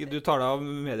Løkberg, du tar deg av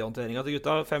mediehåndteringen til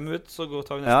gutta 5 minutter, så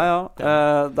tar vi neste. Ja.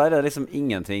 Der er det liksom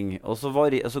ingenting. Og så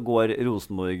går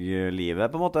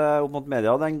Rosenborg-livet på en måte opp mot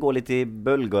media. Den går litt i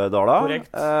bølgedaler.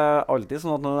 Korrekt. Alltid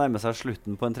sånn at når det nærmer seg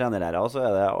slutten på en treneræra, så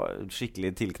er det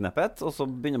skikkelig tilkneppet, og så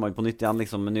begynner man på nytt igjen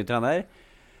liksom med ny trener.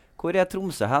 Hvor er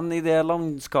Tromsø hen i det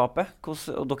landskapet?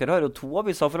 Og dere har jo 2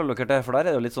 aviser for alle dere til, for der er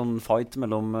det jo litt sånn fight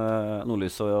mellom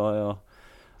Nordlys og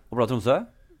Blad Tromsø.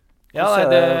 Ja,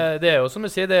 det er jo som du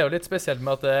sier, det er jo litt spesielt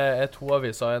med at det er 2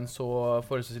 aviser i en så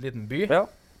forholdsvis liten by. Ja.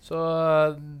 Så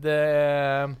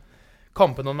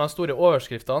kampen om de store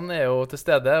overskriftene er jo til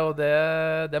stede, og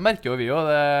det merker jo vi jo.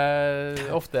 Det er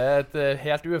ofte et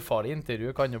helt ufarlig intervju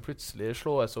kan jo plutselig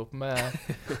slås opp med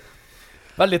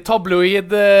veldig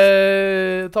tabloide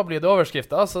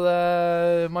overskrifter, så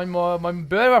man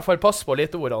bør i hvert fall passe på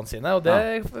litt ordene sine, og det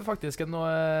er faktisk en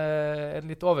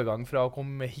litt overgang fra å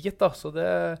komme hit da, så det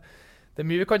er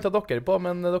mye vi kan ta dere på,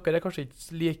 men dere er kanskje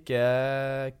ikke like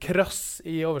krass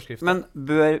i overskriften. Men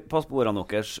bør passe på ordene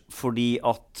deres, fordi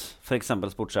at for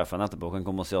eksempel sportssjefen etterpå kan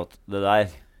komme og si at det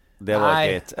var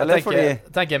greit. Jeg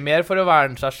tenker mer for å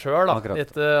verne seg selv da.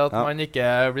 Litt, at man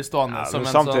ikke blir stående som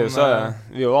en samtidig sånn...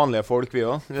 Samtidig vi er jo vanlige folk, vi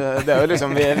også. Det er jo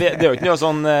liksom, det er jo ikke noe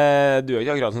sånn, du er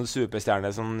ikke akkurat sånn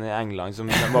superstjerne sånn i England som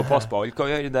må passe på alt hva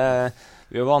vi gjør.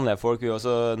 Vi er jo vanlige folk, vi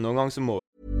også. Noen ganger så må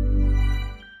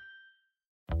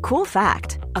Cool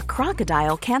fact, a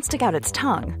crocodile can't stick out its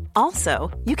tongue. Also,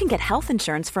 you can get health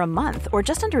insurance for a month or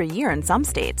just under a year in some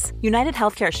states. United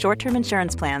Healthcare short-term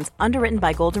insurance plans, underwritten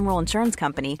by Golden Rule Insurance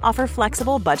Company, offer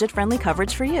flexible, budget-friendly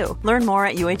coverage for you. Learn more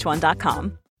at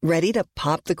uh1.com. Ready to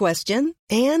pop the question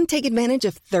and take advantage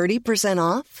of 30%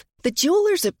 off? The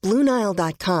jewelers at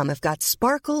BlueNile.com have got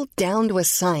sparkle down to a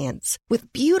science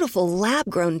with beautiful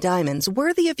lab-grown diamonds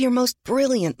worthy of your most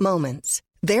brilliant moments.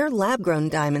 Their lab-grown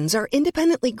diamonds are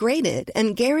independently graded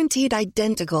and guaranteed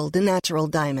identical to natural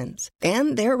diamonds.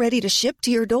 And they're ready to ship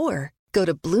to your door. Go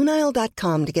to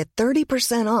BlueNile.com to get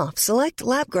 30% off select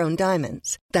lab-grown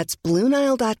diamonds. That's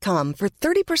BlueNile.com for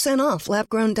 30% off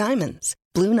lab-grown diamonds.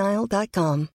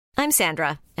 BlueNile.com. I'm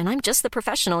Sandra, and I'm just the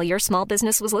professional your small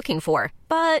business was looking for.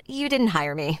 But you didn't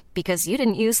hire me because you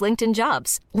didn't use LinkedIn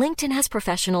Jobs. LinkedIn has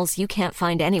professionals you can't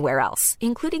find anywhere else,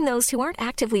 including those who aren't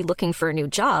actively looking for a new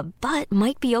job, but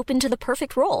might be open to the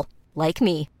perfect role, like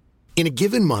me. In a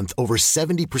given month, over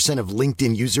 70% of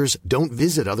LinkedIn users don't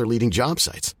visit other leading job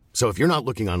sites. So if you're not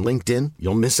looking on LinkedIn,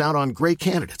 you'll miss out on great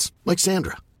candidates like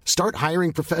Sandra. Start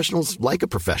hiring professionals like a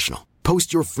professional.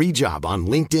 Post your free job on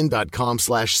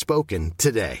linkedin.com/spoken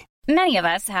today. Many of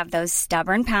us have those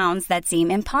stubborn pounds that seem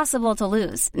impossible to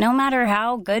lose, no matter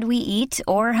how good we eat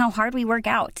or how hard we work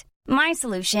out. My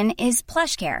solution is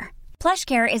PlushCare.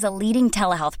 PlushCare is a leading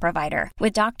telehealth provider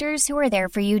with doctors who are there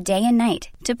for you day and night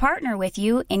to partner with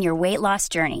you in your weight loss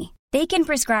journey. They can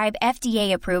prescribe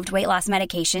FDA-approved weight loss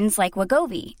medications like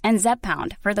Wegovy and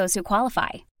Zepbound for those who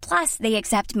qualify. Plus, they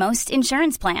accept most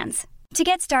insurance plans. To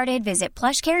get started, visit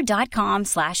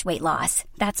plushcare.com/weightloss.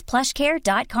 That's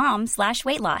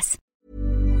plushcare.com/weightloss.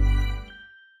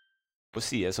 Å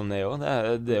si det som det jo,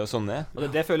 det jo sånn det.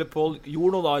 Og det føler Paul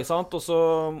gjorde noe da, ikke sant? Og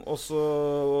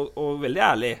veldig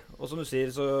ærlig. Og som du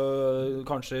sier, så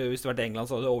kanskje hvis det hadde vært England,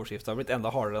 så hadde overskriften hadde blitt enda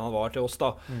hardere enn han var til oss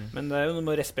da. Men det jo noe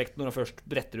med respekt når han først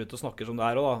bretter ut og snakker som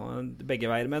det også da,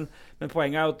 begge veier. Men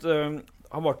poenget jo at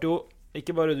han ble jo,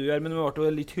 ikke bare du men vi ble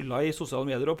jo litt hylla i sosiale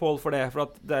medier og Paul for det, for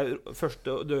at det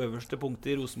det øverste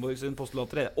punktet i Rosenborg sin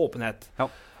postulater åpenhet.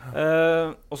 Ja.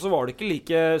 Og så var det ikke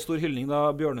like stor hyldning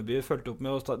da Bjørneby følte opp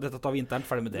med å dette tar vi internt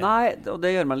ferdig med det. Nei, og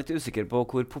det gjør meg litt usikker på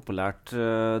hvor populært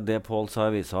det Paul sa i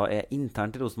avisa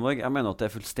internt i Rosenborg. Jeg mener at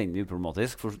det fullstendig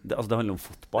uproblematisk, for det handler om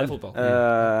fotball. Det fotball.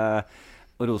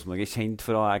 Og Rosenborg kjent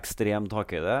for å ha ekstrem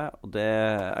tak i det, og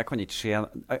jeg kan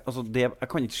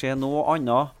ikke se noe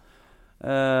annet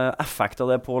effekt av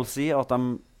det Paul sier, at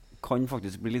de kan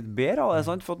faktisk bli litt bedre av det,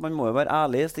 sant? For at man må jo være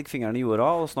ærlig, stikke fingeren i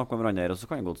jorda og snakke med hverandre, og så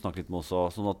kan jeg godt snakke litt med oss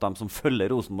også, sånn at de som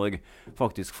følger Rosenborg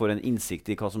faktisk får en innsikt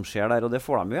i hva som skjer der, og det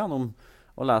får de jo gjennom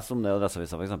å lese om det i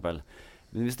Adresseavisen for eksempel.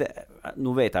 Men hvis nå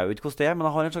vet jeg jo ikke hvordan det men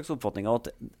jeg har en slags oppfatning av at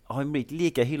han blir ikke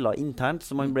like hyllet internt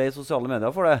som han ble i sosiale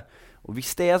medier for det. Og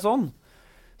hvis det sånn,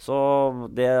 så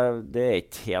det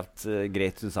ikke helt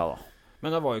greit, synes jeg da. Men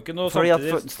det var jo ikke noe fordi at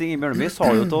Stig Bjørneby sa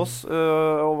jo til oss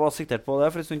og var siktert på det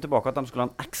for en stund tilbake at de skulle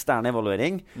ha en ekstern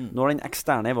evaluering. Nå har den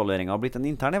eksterne evalueringen blitt en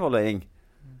intern evaluering.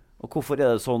 Og hvorfor det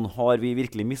sånn? Har vi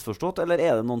virkelig misforstått, eller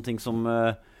det noen ting som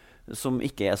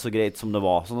ikke så greit som det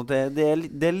var? Sånn at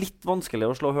det litt vanskelig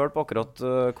å slå hørt på akkurat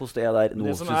hvordan det der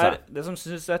nå, synes jeg. Det som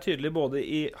synes jeg tydelig både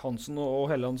i Hansen og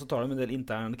Helland så tar de en del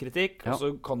intern kritikk, og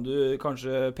så kan du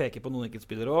kanskje peke på noen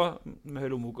enkeltspillere også, med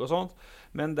høy lommebok og sånt,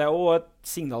 men det også et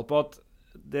signal på at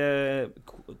det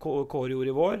Kåre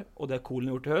gjorde i vår, og det Kolen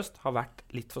gjorde til høst, har vært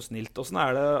litt for snilt.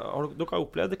 Hvordan det, har dere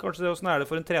opplevd det kanskje det, hvordan det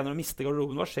for en trener å miste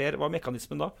garderoben? Hva skjer? Hva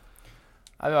mekanismen da?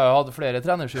 Nei, vi har jo hatt flere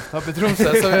trenerskift oppe i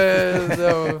Tromsø, så det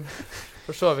jo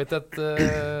for så vidt et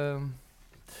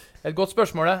godt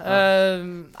spørsmål det.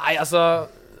 Nei, altså,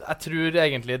 jeg tror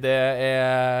egentlig det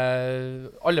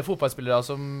alle fotballspillere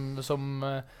som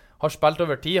har spilt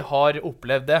over tid, har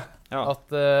opplevd det. Ja. At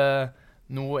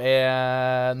nå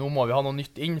må vi ha noe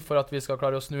nytt inn for at vi skal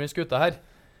klare å snu i skuta her.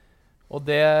 Og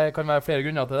det kan være flere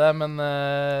grunner til det, men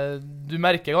du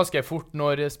merker ganske fort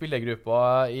når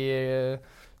spillergruppa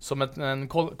som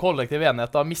en kollektiv enhet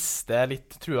da mister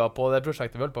litt trua på det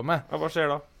prosjektet vi holder på med. Ja, hva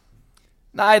skjer da?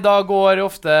 Nei, da går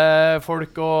ofte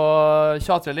folk og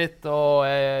tjatrer litt og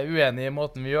uenige i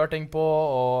måten vi gjør ting på,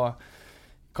 og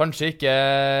kanskje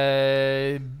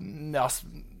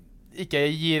ikke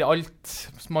gir alt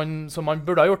som man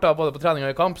burde ha gjort da, både på trening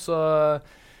og i kamp, så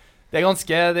det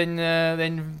ganske,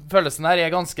 den følelsen her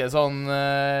ganske sånn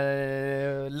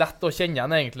lett å kjenne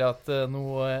igjen egentlig, at nå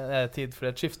det tid for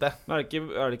et skifte. Men er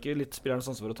det ikke litt spillernes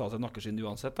ansvar å ta seg nakkeskinn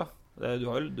uansett da? Du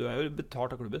er jo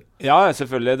betalt av klubben. Ja,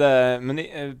 selvfølgelig, men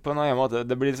på en annen måte,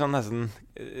 det blir sånn nesten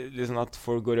liksom at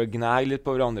folk går og gnæger litt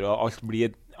på hverandre, og alt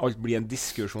blir en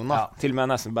diskusjon da. Ja. Til og med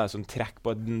nesten bare sånn trekk på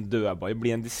en dødball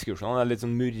blir en diskusjon. Det litt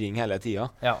sånn murring hele tiden.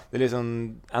 Ja. Det litt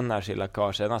sånn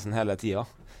energilekkasje nesten hele tiden.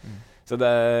 Så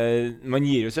man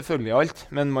gir jo selvfølgelig alt,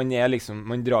 men man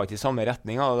drar ikke i samme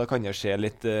retning, og da kan det se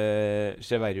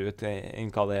verre ut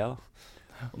enn hva det da.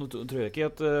 Nå tror jeg ikke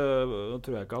at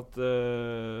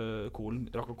Kolen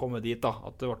rakk å komme dit da,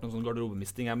 at det ble noen sånn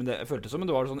garderobemisting her, men det føltes som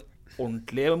det var sånn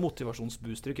ordentlige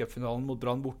motivasjonsbooster I cupfinalen mot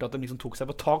Brann borte, at de liksom tok seg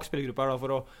på tak spillergruppa her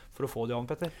da, for å få det an,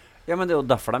 Petter. Ja, men det jo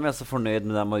derfor de så fornøyd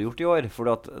med det de har gjort I år,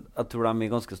 for jeg tror de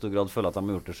I ganske stor grad føler at de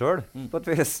har gjort det selv, på et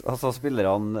vis. Altså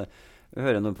spillerne, vi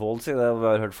hører når Paul sier det, og vi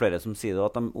har hørt flere som sier det,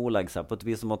 at de ordlegger seg på et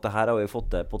vis om at det her har vi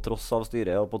fått det på tross av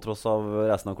styret og på tross av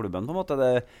resten av klubben, på en måte.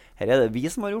 Her det vi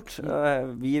som har gjort.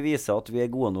 Vi viser at vi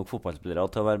gode nok fotballspillere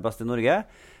til å være best I Norge.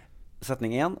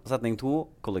 Setning 1, setning 2,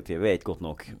 kollektivet ikke godt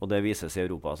nok, og det vises I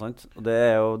Europa, sant? Og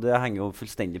det henger jo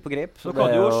fullstendig på grep. Så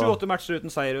kan jo 7-8 matcher uten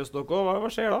seier hos dere,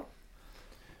 hva skjer da?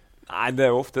 Nei,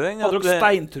 det jo ofte den. Hadde dere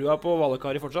steintrua på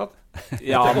Valakari fortsatt?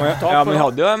 Ja, men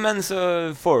hadde jo, men så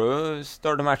får du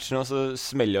starte matchen, og så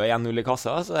smeller jo 1-0 I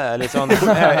kassa, så det litt sånn,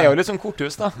 jo litt sånn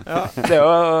korthus da. Ja. Det jo...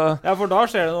 Ja, for da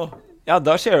skjer det noe. Ja,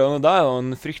 da skjer det noe. Da jo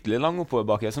en fryktelig lang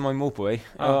oppoverbakke som man må oppover.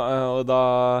 Ja. Og da...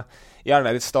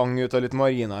 Gjerne litt stang ut og litt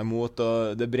marginer imot,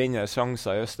 og det brenner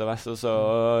sjanser I øst og vest, og så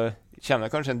kommer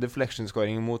det kanskje en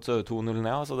deflection-scoring imot, så 2-0 ned,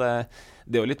 altså det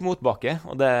jo litt motbakke,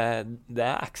 og det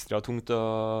ekstra tungt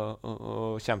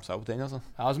å kjempe seg opp den, altså.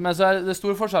 Ja, men så det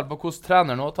stor forskjell på hvordan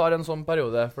treneren nå tar en sånn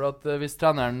periode, for at hvis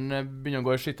treneren begynner å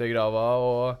gå I skyttergrava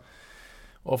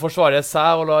og forsvare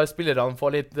seg og la spillerne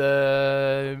få litt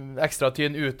ekstra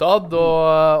tyn utad,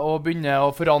 og begynne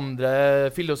å forandre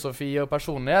filosofi og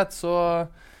personlighet,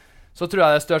 så tror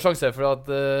jeg det større sjanse for at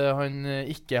han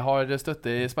ikke har støtte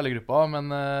I spillergruppa,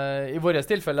 men I våres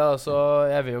tilfelle så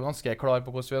vi jo ganske klar på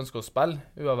hvordan vi ønsker å spille,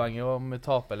 uavhengig om vi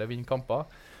taper eller vinner kamper.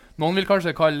 Noen vil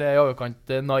kanskje kalle det I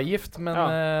overkant naivt, men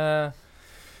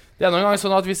det noen ganger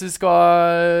sånn at hvis vi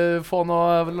skal få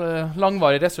noe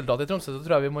langvarig resultat I Tromsø, så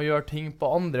tror jeg vi må gjøre ting på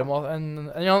en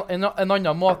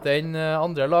annen måte enn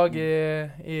andre lag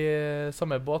I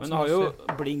samme båt. Men du har jo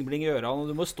bling-bling I ørene, og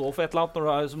du må stå for et eller annet når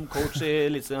du som coach I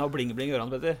Eliteserien har bling-bling I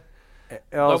ørene, Petter.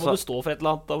 Ja, da må du stå for et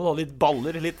eller annet, da må du ha litt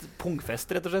baller, litt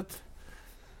pungfest, rett og slett.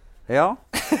 Ja.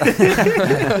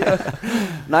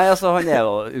 Nei, altså han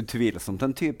jo utvilsomt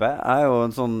en type. Jeg jo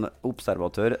en sånn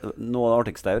observatør. Noe av det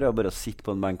artigste jeg gjør bare å sitte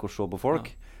på en benk og se på folk.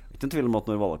 Ikke en tvil om at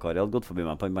når Valakari hadde gått forbi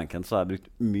meg på den benken, så har jeg brukt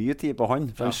mye tid på han.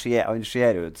 For han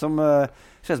ser ut som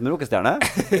en rockestjerne,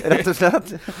 rett og slett.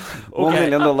 $1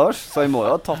 million. Så han må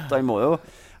jo ha tatt, han må jo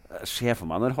se for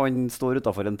meg når han står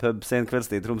utenfor en pub sen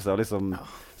kveldstid I Tromsø og liksom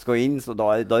skal inn, så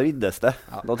da ryddes det.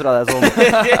 Da tror jeg det sånn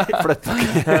flytt.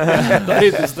 Da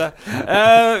ryddes det.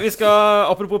 Vi skal,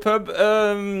 apropos pub,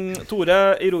 Tore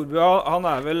I Rorbua, han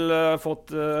vel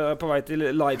fått på vei til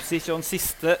Leipzig og en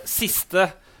siste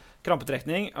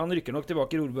krampetrekning. Han rykker nok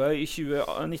tilbake I Rorbua I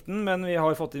 2019, men vi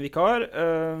har fått en vikar.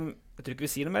 Jeg tror ikke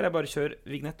vi sier noe mer, jeg bare kjør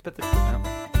vignett, Petter.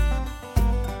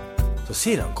 Så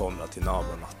sier han kommer til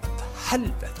naboen at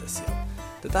helvete, sier han.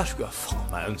 Det der skulle jeg faen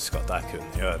meg ønske at jeg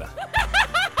kunne gjøre.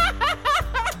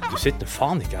 Du sitter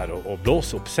faen ikke her og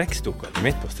blåser opp sexdukker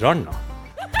midt på stranda.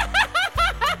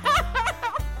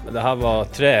 Men det her var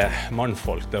 3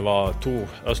 mannfolk. Det var 2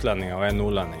 østlendinger og 1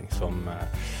 nordlending som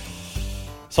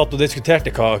satt og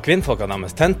diskuterte hva kvinnfolkene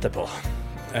deres tente på.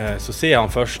 Så sier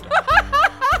han først.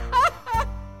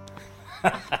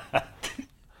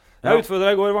 Jeg utfordret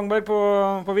deg I går, Wangberg,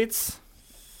 på vits.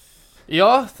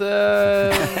 Ja, det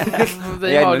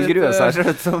har litt... gruer seg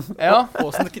selv som... Ja.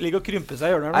 Åsen ligger og krymper seg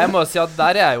I hjørnet. Jeg må si at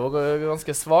der jeg jo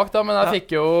ganske svak da, men jeg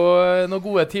fikk jo noen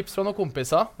gode tips fra noen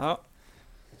kompiser. Ja.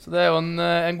 Så det jo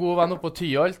en god venn oppe på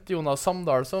Tyholt, Jonas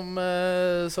Samdal, som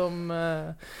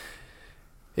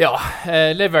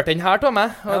leverte den her til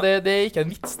meg. Og det ikke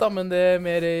en vits da, men det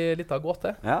mer litt av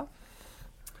gåte. Ja.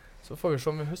 Så får vi se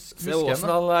om vi husker den. Se Åsen,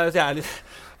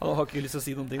 han har ikke lyst til å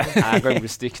si noen ting. Jeg kan bli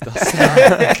stygt, altså.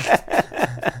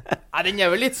 Nei,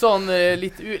 den vel litt sånn,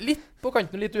 litt på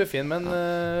kanten, litt ufin, men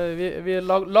vi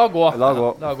la gå.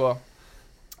 La gå.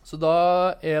 Så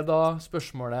da da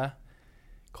spørsmålet,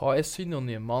 hva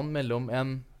synonymene mellom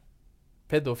en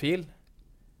pedofil,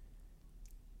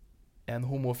 en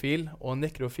homofil og en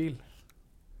nekrofil?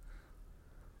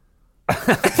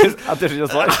 Jeg tør ikke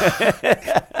å svare.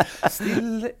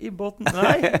 Stille I båten.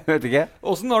 Nei. Vet ikke.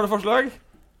 Åsen, har du forslag?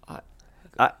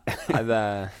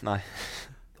 Nei.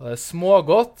 Da det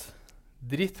smågodt,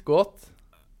 drittgodt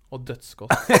og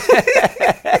dødsgodt.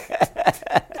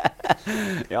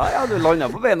 Ja, du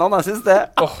landet på beina, jeg synes det.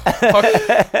 Takk.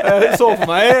 Jeg så for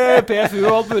meg PFU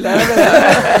og alt mulig.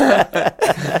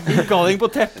 Innkalling på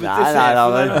teppet til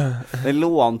sjefen. Det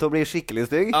lå an til å bli skikkelig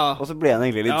stygg, og så ble den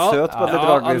egentlig litt søt på et litt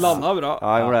rart vis. Ja, han landet bra. Ja,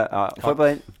 jeg gjorde det. Få på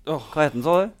den. Hva het den,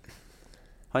 sa du?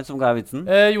 Han som ga vitsen?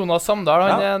 Jonas Samdal,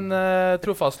 han en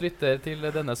trofast lytter til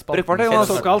denne spalten. Brukbart,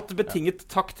 Jonas. Såkalt betinget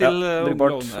takk til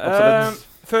Brukbart.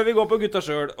 Før vi går på gutta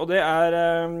selv, og det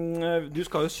du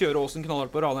skal jo kjøre Åsen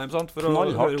knallhardt på Ranheim, sant? For å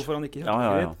høre hvorfor han ikke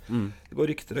helt Det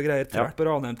går rykter og greier tvert på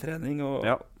Ranheim-trening, og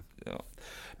Ja.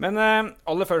 Men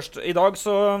aller først, i dag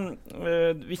så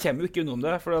vi kommer jo ikke unnom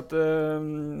det, for at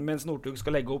mens Northug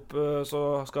skal legge opp,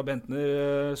 så skal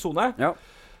Bentner zone. Ja.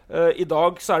 I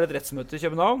dag så det et rettsmøte i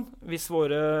København. Hvis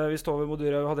Tove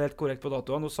Modura hadde helt korrekt på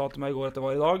datoen og sa til meg i går at det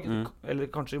var i dag, eller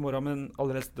kanskje i morgen, men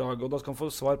allerede i dag, og da skal han få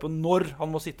svar på når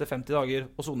han må sitte 50 dager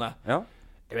og zone. Ja.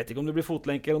 Jeg vet ikke om det blir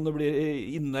fotlenke, eller om det blir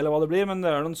inne, eller hva det blir, men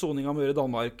det noen zoning han må gjøre i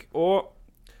Danmark. Og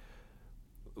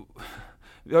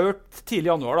vi har gjort tidlig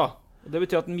i januar da. Det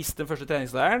betyr at han mister den første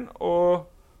treningsleiren og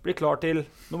blir klar til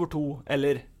nummer 2,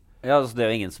 eller... Ja, altså det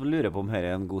jo ingen som lurer på om her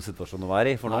en god situasjon å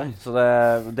være i for noen, så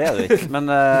det det jo ikke.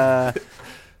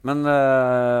 Men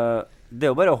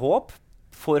det jo bare håp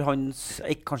for hans,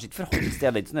 kanskje ikke for hans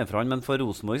del, ikke sånn for han, men for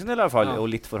Rosenborg sin del i hvert fall, og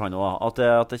litt for han også,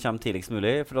 at det kommer tidligst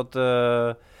mulig, for at...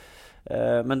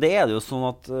 men det det jo sånn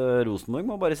at Rosenborg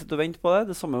må bare sitte og vente på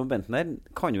det. Det samme med Bentner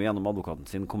kan jo gjennom advokaten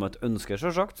sin komme et ønske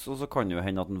selvsagt, og så kan jo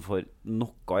hende at han får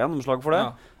noe gjennomslag for det.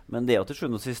 Men det jo til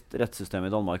sjuende og sist rettssystemet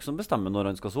i Danmark som bestemmer når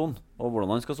han skal zone, og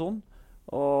hvordan han skal zone,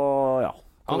 og ja,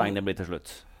 hvor lenge det blir til slutt.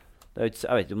 Jeg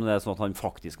vet ikke om det sånn at han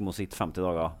faktisk må sitte 50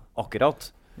 dager akkurat.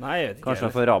 Nei, jeg vet ikke. Kanskje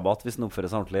han får rabatt hvis han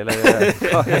oppfører samtlig, eller hva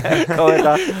vet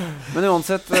jeg. Men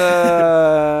uansett,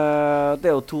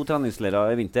 det jo 2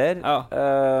 treningsleirer i vinter,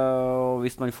 og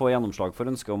hvis man får gjennomslag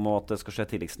for ønsket om at det skal skje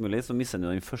tidligst mulig, så misser han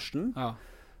jo den første,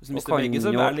 og kan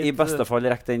jo i beste fall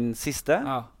rekke den siste.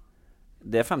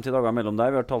 Det 50 dager mellom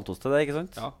der, vi har talt oss til det, ikke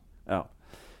sant? Ja.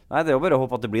 Nei, det jo bare å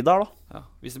håpe at det blir der da. Ja.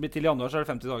 Hvis det blir til i januar, så det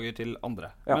 50 dager til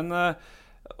andre. Men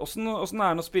hvordan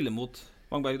det å spille mot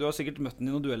Wangberg? Du har sikkert møtt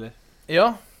den i noen dueller.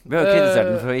 Ja. Vi har jo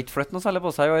kritisert den for å ikke flytte noe særlig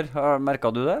på seg i år.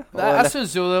 Merket du det? Nei, jeg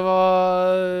synes jo det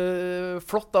var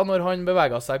flott da når han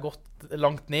beveget seg godt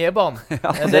langt ned i banen.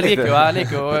 Det liker jo jeg.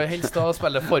 Liker jo helst å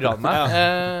spille foran meg.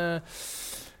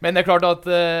 Men det klart at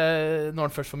når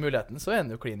han først får muligheten, så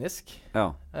han jo klinisk.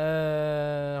 Han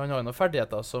har jo noen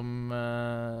ferdigheter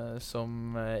som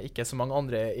ikke så mange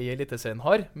andre i Eliteserien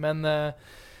har, men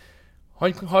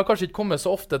han har kanskje ikke kommet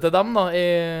så ofte til dem da,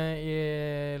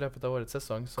 i løpet av årets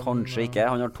sesong. Kanskje ikke,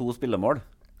 han har 2 spillemål.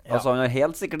 Altså han har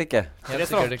helt sikkert ikke. 3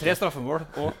 straffemål.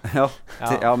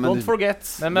 Don't forget.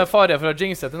 Men med fare for å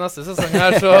jinxe til neste sesong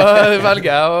her, så velger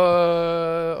jeg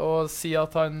å si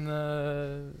at han...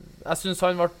 Jeg synes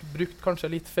han ble brukt kanskje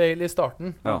litt feil i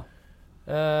starten.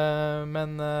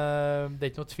 Men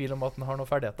det ikke noe tvil om at han har noe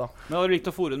ferdigheter. Men har du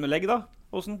likt å fore med legg da?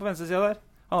 Hvordan på venstre siden der?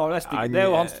 Han har nesten ikke, det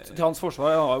jo til hans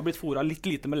forsvar, han har jo blitt foret litt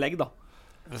lite med legg da.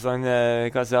 Så han,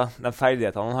 kan jeg si, den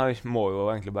ferdigheten han har må jo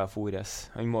egentlig bare fores.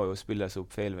 Han må jo spilles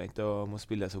opp feilvendt og må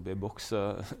spilles opp i boks,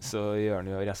 så gjør han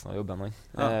jo resten av jobben han.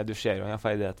 Du ser jo han har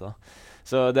ferdigheter.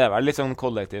 Så det vel litt sånn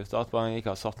kollektivt da, at man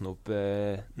ikke har satt den opp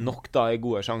nok da i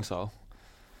gode sjanser.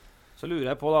 Så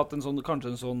lurer jeg på da, at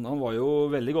han var jo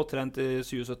veldig godt trent i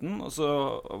 2017, og så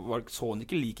så han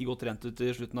ikke like godt trent ut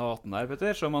i slutten av 18 her,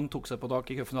 Petter, som han tok seg på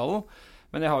tak i cupfinalen.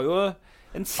 Men jeg har jo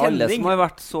en kjenning... Alle som har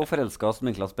vært så forelsket som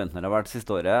Niklas Bentner har vært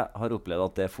siste året, har opplevd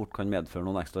at det fort kan medføre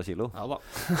noen ekstra kilo. Ja da.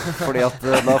 Fordi at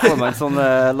da får man sånne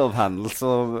love handles,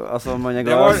 og altså, man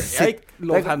glad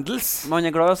love handles. Man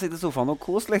glad å sitte i sofaen og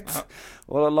kose litt,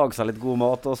 og lage seg litt god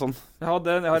mat og sånn.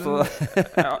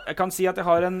 Jeg kan si at jeg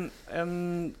har en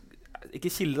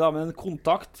ikke kilde da, men en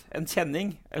kontakt, en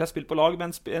kjenning, eller jeg har spilt på lag,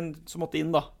 men som måtte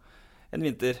inn da. En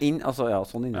vinter. Altså,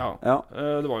 sånn inn. Ja.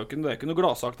 Det var jo ikke noe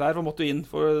gladsak der, for han måtte inn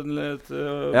for et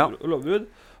lovbud.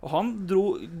 Og han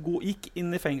gikk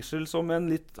inn i fengsel som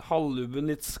en litt halvlubben,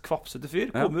 litt kvapsete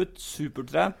fyr. Kom ut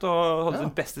supertrent og hadde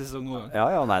sin beste sesong noen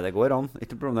gang. Nei, det går an.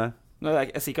 Ikke problem det. Nei,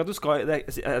 jeg sier ikke at du skal,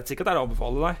 jeg sier ikke at det å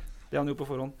anbefale deg. Det han jo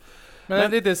på forhånd. Men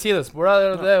et lite sidespor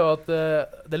det jo at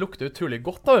det lukter utrolig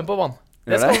godt av den på vann.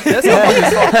 Det skal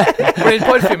faktisk være. For den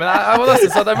parfymen, jeg var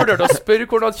nesten sånn at jeg vurderte å spørre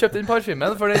hvor du hadde kjøpt den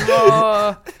parfymen, for den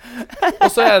var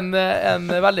også en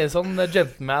veldig sånn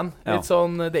gentleman, litt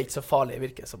sånn, det ikke så farlig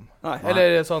virker som.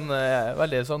 Eller sånn,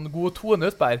 veldig sånn god tone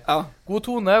utbær. God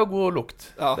tone og god lukt.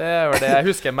 Det vel det jeg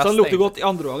husker mest. Så den lukter godt i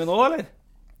andre gangen også, eller?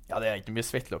 Ja, det ikke mye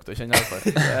svettlukt å kjenne i hvert fall.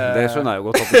 Det skjønner jeg jo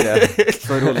godt at det ikke er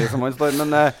så rolig som han står, men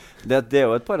det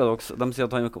jo et paradoks. De sier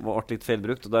at han ble litt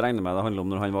feilbrukt, og da regner jeg med det handler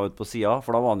om når han var ute på siden,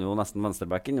 for da var han jo nesten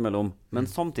venstreback innimellom. Men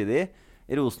samtidig,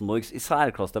 Rosenborgs i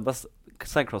særklasse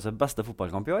beste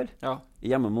fotballkamp i år,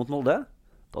 hjemme mot Molde,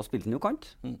 da spilte han jo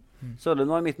kant.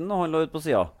 Sørlund var i midten, og han lå ute på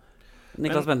siden.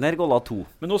 Niklas Bentner golla 2.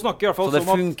 Men nå snakker i hvert fall så det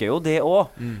funker jo det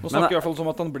også. Nå snakker i hvert fall som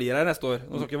at han blir her neste år.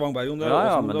 Nå snakker Wangberg om det.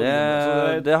 Men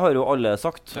det har jo alle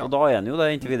sagt, og da han jo det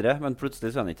inntil videre, men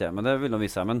plutselig så han ikke det. Men det vil han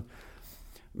vise seg.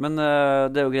 Men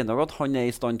det jo greit nok at han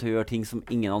i stand til å gjøre ting som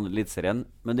ingen andre i Eliteserien,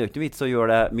 men det jo ikke noe vits å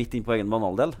gjøre det midt inn på egen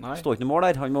banaldel. Står ikke noe mål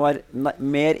der. Han må være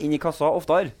mer inn i kassa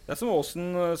oftere. Det som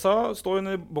Åsen sa, stå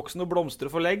under boksen og blomstre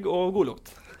for legg og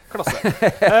godlukt. Klasse.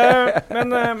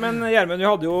 Men Gjermund,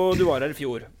 du var her I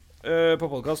fjor på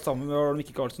podcast sammen med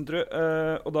Mikke Karlsen, tror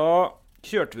jeg. Og da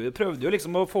prøvde jo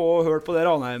liksom å få hørt på det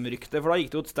Ranheim-ryktet, for da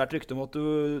gikk det jo et sterkt rykte om at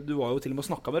du var jo til og med å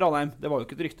snakke med Ranheim. Det var jo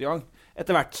ikke et rykte I gang,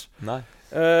 etter hvert. Nei.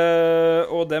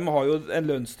 Og dem har jo en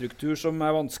lønnsstruktur som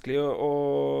vanskelig,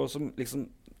 og som liksom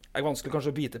vanskelig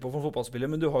kanskje å bite på for fotballspiller,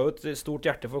 men du har jo et stort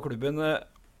hjerte for klubben.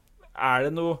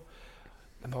 Det noe...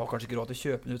 De har kanskje ikke råd til å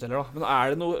kjøpe den ut heller, da. Men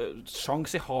det noe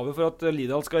sjans I havet for at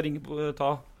Lidal skal ringe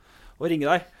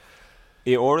deg?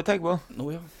 I år du tenker på?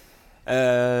 Nå, ja.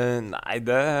 Nei,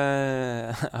 det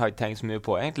jeg har ikke tenkt så mye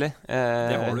på, egentlig.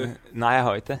 Det har du. Nei, jeg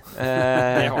har ikke det.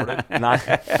 Det har du. Nei.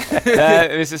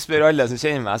 Hvis du spør alle som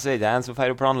kjenner meg, så det en som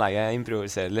får planlegge,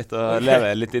 improvisere litt og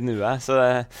leve litt I nuet.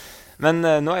 Men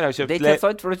nå har jeg kjøpt... Det ikke helt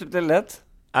sant, for du har kjøpt leilighet.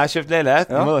 Jeg har kjøpt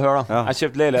leilighet, nå må du høre da. Ja. Jeg har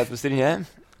kjøpt leilighet på Strindheim,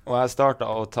 og jeg startet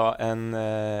å ta en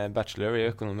bachelor I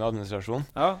økonomi og administrasjon.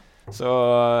 Ja. Så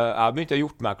jeg har begynt å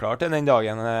gjort meg klar til den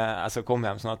dagen jeg skal komme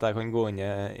hjem, sånn at jeg kan gå inn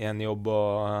I en jobb og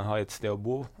ha et sted å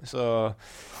bo. Så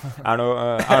jeg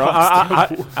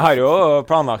har jo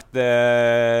planlagt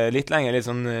litt lenger, litt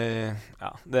sånn,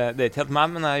 ja, det ikke helt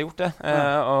meg, men jeg har gjort det.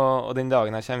 Og den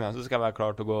dagen jeg kommer hjem, så skal jeg være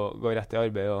klar til å gå rett I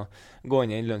arbeid og gå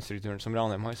inn I lønnsstrukturen som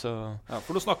Ranheim har. Så. Ja,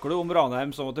 for nå snakker du om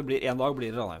Ranheim som at en dag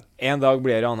blir det Ranheim. En dag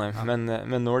blir det Ranheim,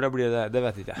 men når det blir det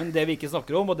vet jeg ikke. Men det vi ikke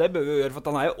snakker om, og det bør vi gjøre, for at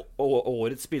han jo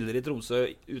årets spiller I Tromsø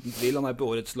uten tvil. Han på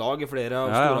årets lag I flere av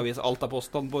store aviser. Alt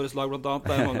Posten på årets lag blant annet.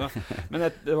 Det mange. Men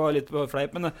det var litt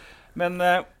fleip. Men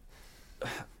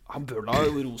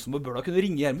Rosenborg bør da kunne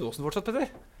ringe Gjermund Aasen fortsatt,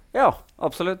 Petter? Ja,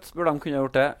 absolutt. Burde de kunne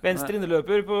gjort det. Venstre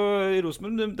inneløper I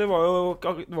Rosenborg, det var jo...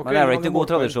 Men det vel ikke god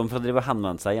tradisjon for å drive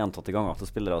henvende seg gjentatte ganger til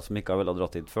spillere som ikke har villet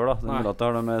dratt hit før, da. Det mulig at det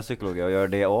har noe med psykologi å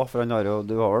gjøre det også, for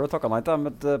du har vel takket nei til dem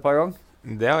et par ganger?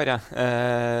 Det har jeg.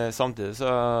 Samtidig så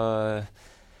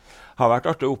har det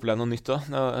vært artig å oppleve noe nytt da.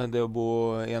 Det å bo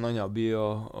I en annen by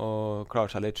og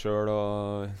klare seg litt selv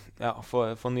og ja,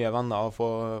 få nye venner og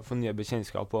få nye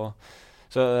bekjennskap.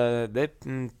 Så det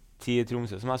tid I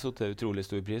Tromsø som jeg satt utrolig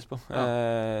stor pris på.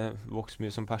 Vokst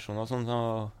mye som person og sånn.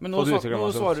 Men nå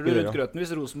svarer du rundt grøten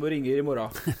hvis Rosenborg ringer I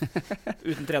morgen.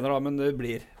 Uten trener da, men det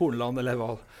blir Horneland eller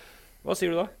hva. Hva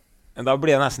sier du da? Da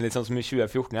blir det nesten litt sånn som I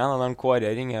 2014 igjen, da Kåre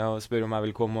ringer og spør om jeg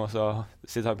vil komme, og så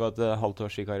sitter jeg på et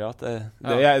halvtårsvikariat.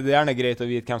 Det er gjerne greit å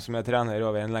vite hvem som trener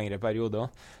over en lengre periode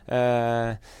også.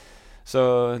 Så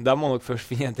da må nok først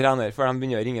finne en trener før de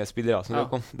begynner å ringe spillere som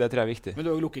det tror jeg er viktig. Men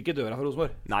du lukker ikke døra for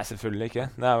Rosenborg? Nei, selvfølgelig ikke.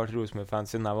 Det har vært Rosenborg-fan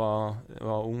siden jeg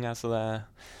var ung, så det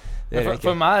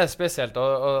for meg det spesielt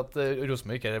at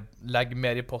Rosenborg ikke legger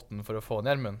mer I potten for å få en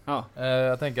Gjermund.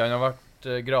 Jeg tenker han har vært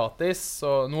gratis,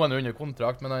 og nå han under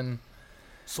kontrakt, men han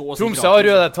Tromsø har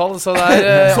røde tall, så det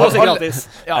så å si gratis.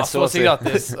 Ja, så å si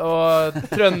gratis. Og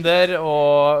trønder,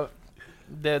 og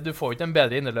du får ikke en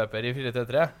bedre inneløper I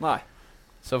 4-3. Nei.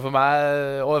 Så for meg,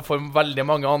 og for veldig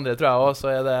mange andre, tror jeg også,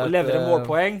 så det å levere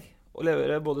målpoeng, og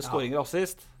levere både scoring og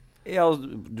assist. Ja,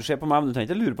 du ser på meg, men du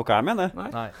trenger ikke lure på hva jeg mener.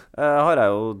 Nei. Har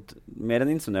jeg jo mer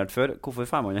enn insinuert før. Hvorfor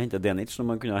får man å hente Denic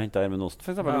når man kunne ha hentet Gjermund Aasen,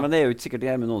 for eksempel? Men det jo ikke sikkert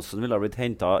Gjermund Aasen ville ha blitt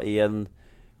hentet I en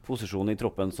posisjon I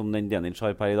troppen som den Denic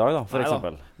har per I dag, da, for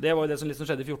eksempel. Det var jo det som liksom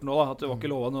skjedde I 14 år, da, at det var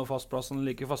ikke lovet noe fast plass, sånn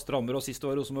like faste rammer, og siste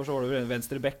år I Rosenborg så var det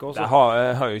venstre bekk også. Det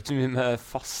har jo ikke mye med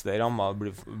faste rammer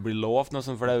blir lovt noe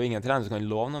sånt, for det jo ingen trener som kan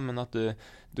love noe, men at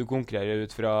du konkurrerer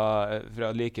ut fra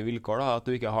like vilkår, da, at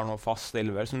du ikke har noe fast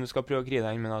elver som du skal prøve å krige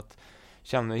deg inn, men at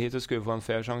kommer du hit og skulle få en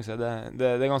fair sjanse,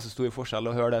 det ganske stor forskjell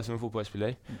å høre det som en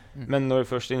fotballspiller. Men når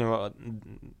først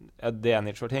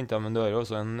Denic ble hentet, men du har jo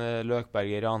også en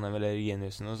Løkberger, Ranheim eller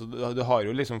Ginussen, du har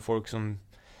jo liksom folk som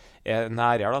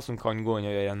nære da, som kan gå inn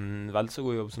og gjøre en vel så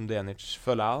god jobb som Denic,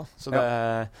 føler jeg da. Så det...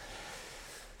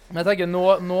 Men jeg tenker,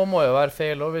 nå må jo være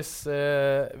feil også,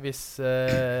 hvis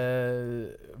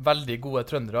veldig gode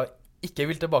trøndere ikke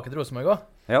vil tilbake til Rosenborg også.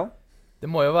 Ja. Det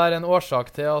må jo være en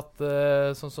årsak til at,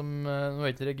 sånn som, nå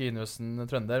ikke Reginussen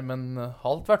trønder, men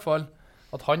halvt I hvert fall,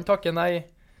 at han takker nei.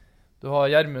 Du har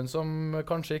Gjermund som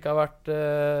kanskje ikke har vært...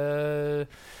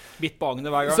 Bitt bangene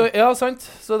hver gang. Så, ja, sant.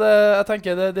 Så jeg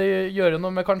tenker det gjør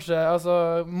noe med kanskje,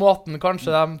 altså, måten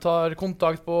kanskje de tar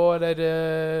kontakt på, eller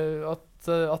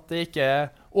at det ikke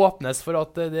åpnes for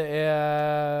at det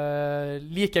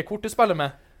like kort å spille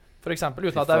med, for eksempel,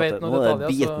 uten at jeg vet noe detaljer. Nå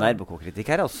det biten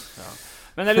RBK-kritikk her, altså. Ja.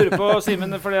 Men jeg lurer på,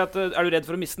 Simen, er du redd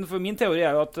for å miste den? For min teori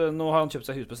jo at nå har han kjøpt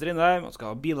seg hus på Strindheim, han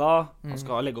skal ha biler, han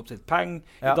skal legge opp sitt peng.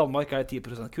 I Danmark det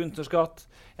 10% kunstnerskatt.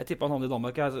 Jeg tipper han havner I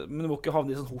Danmark, men du må ikke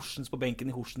havne I sånn Horsens på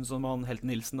benken I Horsens som han Helten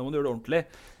Nilsen, nå må du gjøre det ordentlig.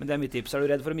 Men det mitt tips. Er du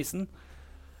redd for å miste den?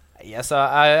 Yes,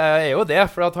 jeg jo det,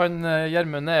 for at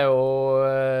Gjermund jo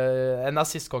en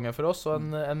assistkonge for oss, og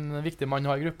en viktig mann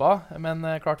å ha i gruppa. Men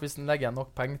klart, hvis han legger igjen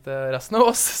nok penger til resten av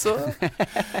oss, så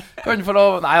kan han få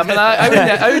lov. Nei, men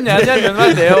jeg unner Gjermund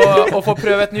veldig å få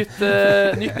prøve et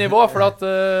nytt nivå, for at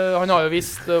han har jo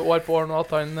visst år på år nå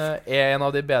at han en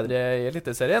av de bedre i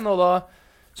Eliteserien, og da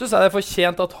synes jeg det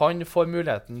fortjent at han får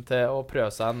muligheten til å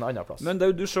prøve seg en annen plass. Men det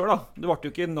jo du selv da. Du ble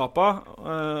jo ikke i Napa,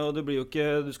 og du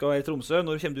skal være i Tromsø.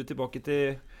 Når kommer du tilbake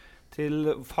til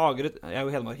Fagre... Jeg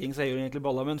jo helmarking, så jeg gjør egentlig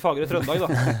balla, men Fagre Trøndag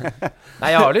da.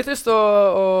 Nei, jeg har litt lyst til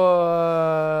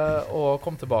å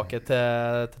komme tilbake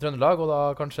til Trøndelag, og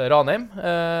da kanskje Ranheim.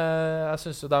 Jeg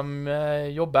synes jo de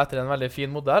jobber etter en veldig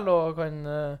fin modell, og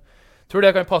tror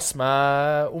det kan passe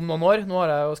meg om noen år. Nå har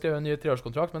jeg jo skrevet en ny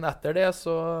 3-årskontrakt, men etter det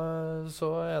så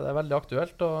det veldig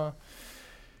aktuelt. Og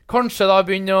kanskje da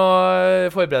begynne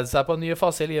å forberede seg på en ny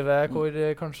fase i livet, hvor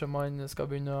kanskje man skal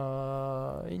begynne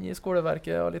inn i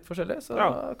skoleverket og litt forskjellig. Så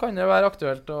kan det være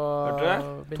aktuelt å...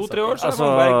 2-3 år, så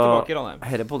Vangberg tilbake i Ranheim.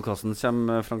 Hele podcasten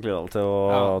kommer Frank Lidahl til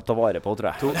å ta vare på, tror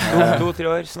jeg.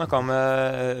 2-3 år. Snakket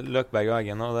med Løkberg og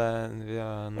Eggen, og vi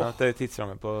har nevnt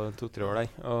tidsramme på 2-3 år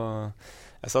der. Og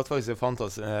jeg satt faktisk og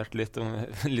fantaserte litt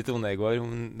om det i går,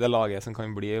 om det laget som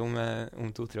kan bli om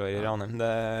 2-3 år i Ranheim.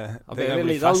 Det kan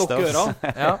bli fest,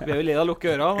 Vi vil lide av lukke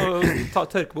ørene og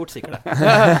tørke bort sikkert det.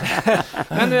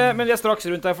 Men vi straks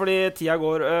rundt der, fordi tida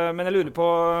går. Men jeg lurer på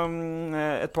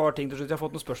et par ting til slutt. Jeg har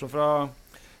fått noen spørsmål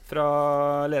fra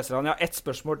leserne. Jeg har ett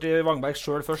spørsmål til Vangberg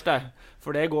selv først der.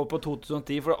 For det går på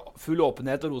 2010, for full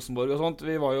åpenhet og Rosenborg og sånt.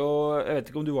 Vi var jo, jeg vet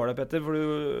ikke om du var der, Petter, for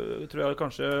du tror jeg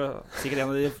kanskje sikkert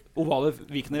en av de ovale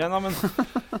vikene igjen,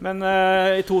 men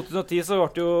i 2010 så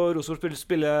ble jo Rosenborg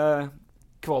spille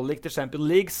kvalik til Champions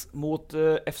Leagues mot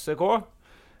FCK.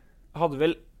 Hadde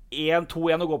vel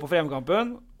 1-2-1 å gå på for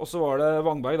hjemmekampen, og så var det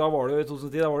Vangberg, da var det jo i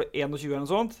 2010, da var det 21 eller noe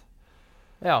sånt.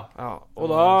 Ja. Og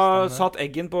da satt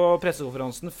Eggen på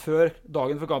pressekonferansen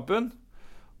dagen før kampen.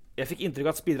 Jeg fikk inntrykk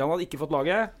at spillerne hadde ikke fått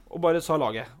laget, og bare sa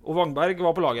laget. Og Vangberg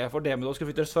var på laget, for Demidov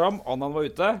skulle flyttes fram, Annan var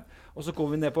ute, og så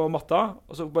kom vi ned på matta,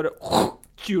 og så bare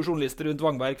 20 journalister rundt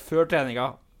Vangberg før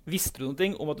treninga. Visste du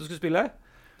noe om at du skulle spille?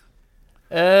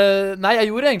 Nei, jeg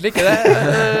gjorde egentlig ikke det.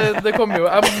 Det kom jo,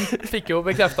 jeg fikk jo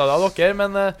bekreftet det av dere,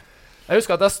 men... Jeg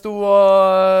husker at jeg sto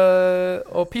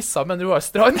og pisset med en Roar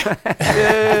Strand.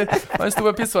 Han sto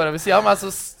og pisset ved siden av meg, så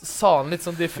sa han litt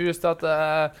sånn diffust at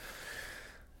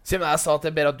siden jeg sa at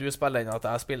det er bedre at du spiller enn at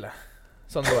jeg spiller.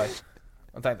 Sånn det var.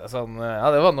 Og tenkte jeg sånn, ja,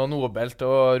 det var noe nobelt,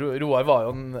 og Roar var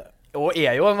jo og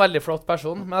er jo en veldig flott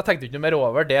person, men jeg tenkte ikke noe mer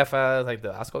over det, for jeg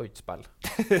tenkte, jeg skal jo ikke spille.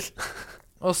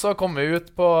 Og så kom vi ut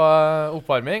på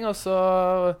oppvarming, og så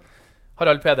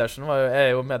Harald Pedersen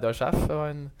er jo mediasjef, og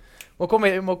han må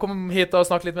komme hit og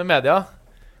snakke litt med media.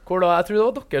 Hvor da, jeg tror det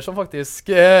var dere som faktisk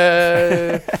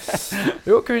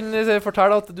kunne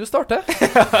fortelle at du starter.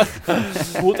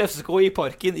 Mot FCK i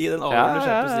parken i den avgjørende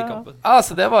Champions League-kampen.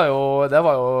 Altså, det var jo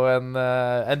en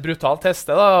brutal test,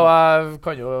 da, og jeg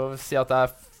kan jo si at jeg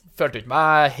følte ikke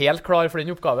meg helt klar for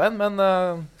den oppgaven, men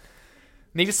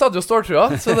Nils hadde jo ståltrua,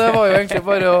 så det var jo egentlig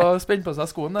bare å spenne på seg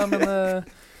skoene, men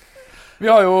vi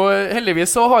har jo,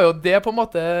 heldigvis så har jo det på en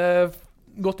måte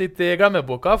gått litt i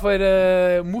glemmeboka, for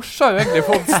Mors har jo egentlig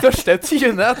fått største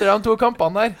tyne etter de 2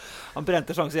 kampene der. Han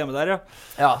brente sjanse hjemme der,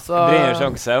 Brenner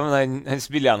sjanse, men han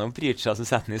spiller gjennom Pritcha som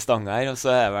setter den i stanga her, og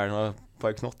så er det vel noen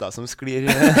par knotter som sklir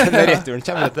når returen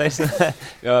kommer ut der, så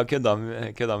vi har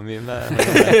kødda mye med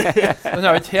Den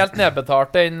har jo ikke helt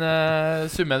nedbetalt den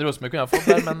summen Rosenborg kunne ha fått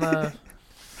der, men...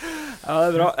 Ja,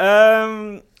 det er bra.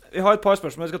 Vi har et par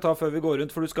spørsmål vi skal ta før vi går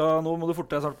rundt, for nå må du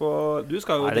forte deg snart på... Du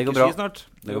skal jo drikke ski snart.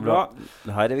 Det går bra.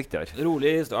 Det her er viktigere.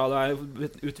 Rolig, det har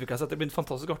utviklet seg til å bli en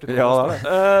fantastisk artig. Ja, det er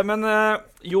det. Men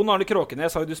Jon Arne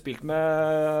Kråkenes har jo du spilt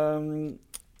med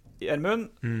Gjermund.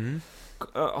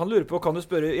 Han lurer på, kan du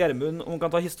spørre Gjermund om han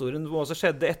kan ta historien om hva som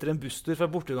skjedde etter en busstur fra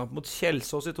bortekamp mot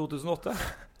Kjelsås i 2008?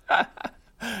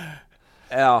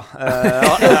 Ja,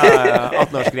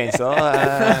 18-årsgrensa.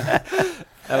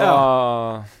 Jeg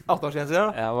var 18-årsgrense,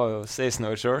 ja. Jeg var jo 16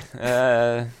 år selv.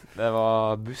 Det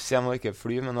var buss hjem og ikke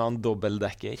fly, men det var en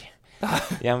dobbeltdekker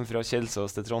hjem fra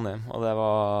Kjelsås til Trondheim. Og det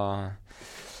var...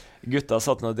 Gutta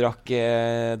satt og drakk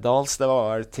Dals. Det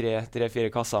var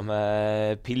 3-4 kasser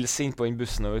med pils inn på den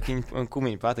bussen, og vi kom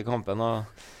inn på etter kampen, og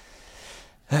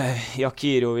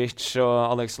Jakirovic og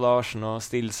Alex Larsen og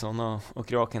Stilson og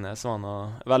Kråkenes var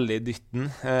veldig i dytten.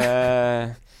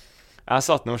 Jeg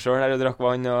satt nå selv her og drakk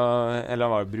vann, eller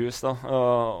var det brus da,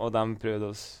 og de prøvde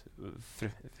å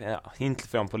hinte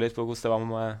frem på litt på hvordan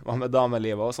det var med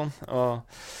damelivet og sånn. Og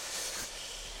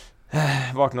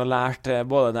ble nå lært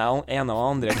både det ene og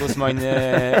andre hvordan man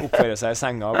oppfører seg i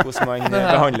senga, og hvordan man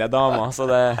behandler damer, så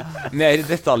det mer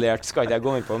detaljert skal ikke jeg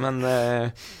gå inn på, men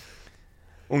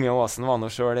unge Åsen var nå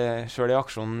selv i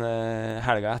aksjon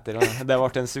helga etter, og det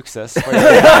ble en suksess, fordi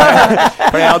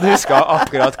jeg hadde husket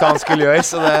akkurat hva han skulle gjøre,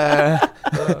 så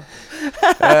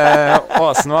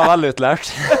Åsen var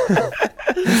velutlært.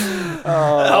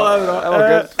 Ja, det bra. Det var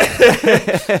kult.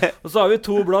 Og så har vi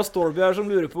to blad Storby her som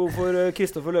lurer på hvorfor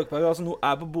Kristoffer Løkberg altså nå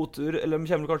på botur, eller de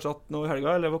kommer kanskje at nå i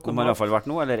helga, eller hva kommer? De har i hvert fall vært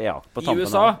nå, eller på tampen i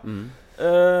USA.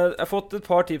 Jeg har fått et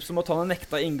par tips om at han har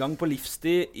nekta inngang på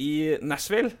livstid i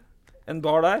Nashville, en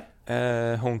bar der.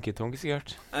 Honky Tonk sikkert.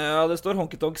 Ja, det står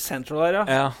Honky Tonk Central der,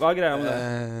 ja. Hva greia med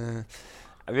det?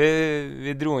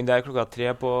 Vi dro inn der klokka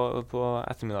 3 på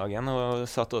ettermiddagen og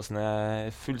satt oss ned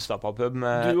fullstappa pub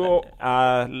med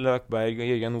Løkberg,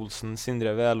 Jørgen Olsen,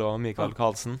 Sindre Velo og Mikael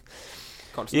Karlsen.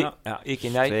 Gikk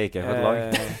inn der.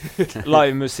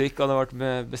 Live musikk, og det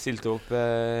ble bestilt opp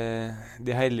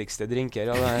de heiligste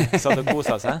drinker, og det satt og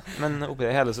koset seg. Men oppi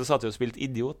det hele så satt vi og spilt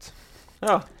Idiot.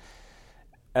 Ja.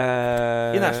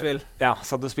 I Nashville. Ja,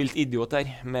 satt og spilt Idiot der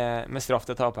med straff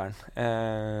til taperen.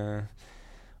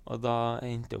 Og da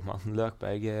endte opp med at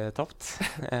Løkberg tapt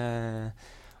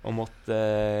og måtte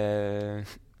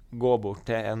gå bort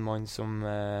til en mann som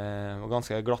var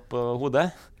ganske glatt på hodet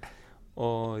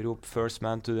og rope 'First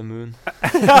man to the moon'.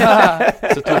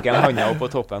 Så tok jeg hånda opp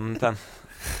på toppen til den.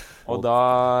 Og da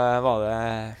var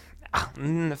det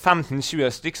 15-20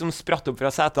 stykk som spratt opp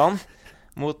fra setene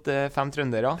mot 5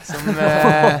 trøndere som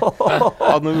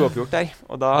hadde noe uoppgjort der.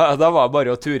 Og da var det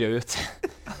bare å ture ut.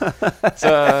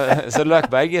 Så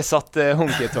Løkberg satt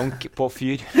Honky Tonk på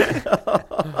fyr.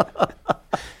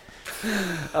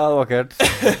 Ja, det var kult.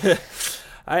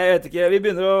 Nei, jeg vet ikke, vi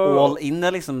begynner å... All in,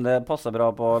 liksom, det passer bra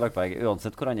på Løkberg,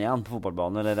 uansett hvor han igjen på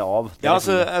fotballbanen, eller av. Ja,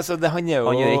 altså det han jo...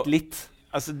 Han gjør ikke litt.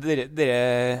 Altså,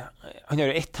 han har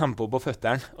jo ett tempo på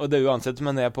føtteren, og det er uansett om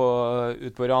han ut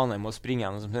på Ranheim og springer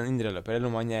gjennom som en indreløper, eller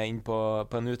om han inn på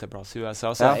en uteplass i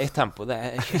USA, så ett tempo,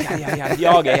 det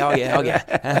jager.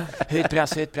 Høyt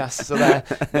press, så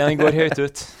den går høyt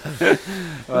ut.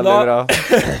 Veldig bra.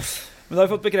 Men da har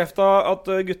vi fått bekreftet at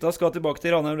gutta skal tilbake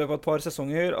til Ranheim i løpet av et par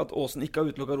sesonger, at Åsen ikke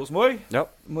har utelukket Rosenborg. Ja.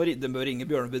 Den bør ringe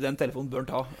Bjørneby, den telefonen bør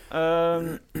han ta.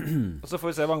 Og så får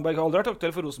vi se, Wangberg har aldri vært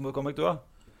aktuell for Rosenborg, kommer ikke du da?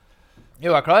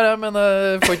 Jo, jeg er klar, men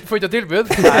får ikke tilbud.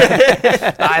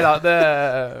 Neida,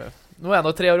 nå er jeg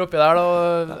nå 3 år oppi der,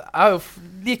 og jeg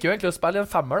liker jo egentlig å spille i en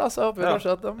 5er, da, så jeg håper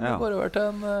kanskje at de går over til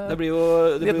en det blir jo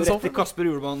rett i Kasper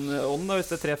Julemann-ånden da,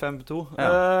 hvis det er 3-5-2.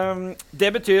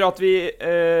 Det betyr at vi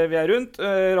er rundt,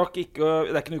 rakk ikke,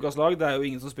 det er ikke en ukas lag, det er jo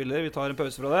ingen som spiller, vi tar en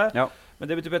pause fra det. Ja.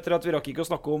 Men det betyr, Petter, at vi rakk ikke å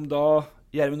snakke om da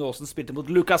Gjermund Aasen spilte mot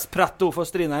Lucas Pratto for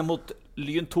Strindheim mot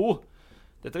Lyn 2.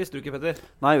 Dette visste du ikke, Petter?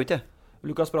 Nei, jeg vet ikke.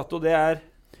 Lucas Pratto, det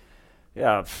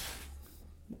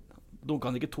dunket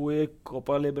han ikke 2 i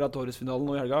Copa Libertadores-finalen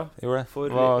nå i helga? Jo,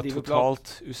 det var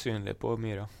totalt usynlig på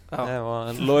Myra. Ja.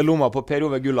 Det lå i lomma på Per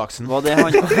Ove Gullaksen. Var det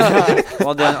han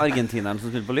argentineren som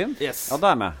spilte på Lyn? Yes. Ja, da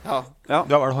er jeg med. Ja.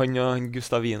 Det var han og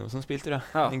Gustavino som spilte, tror jeg.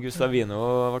 Ja. Gustavino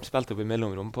ble spilt opp i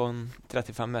mellomrom på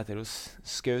 35 meter hos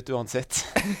Skaut uansett.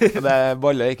 Og det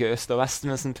ballet ikke øst og vest,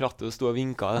 mens Pratto stod og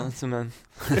vinket som en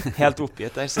helt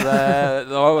oppgitt der. Så det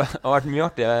har vært mye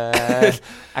artige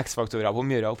X-faktorer på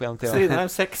Myra opp gjennom tida.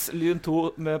 Strindheim 6, Lyn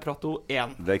 2 med Pratto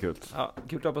 1. Det er kult. Ja,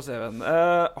 kult å ha på CV-en.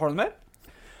 Har du mer?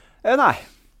 Nei.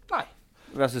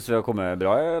 Jeg synes vi har kommet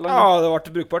bra i landet. Ja, det har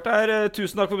vært brukbart her.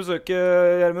 Tusen takk for besøket,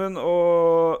 Gjermund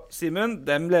og Simen.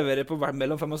 De leverer på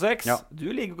mellom 5 og 6. Ja.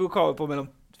 Du liker å kave på mellom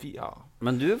 4. Ja.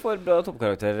 Men du får bra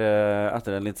toppkarakter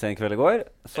etter en litt sen kveld i går,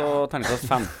 så terningkast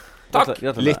 5. Takk.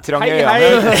 Litt trang i hei.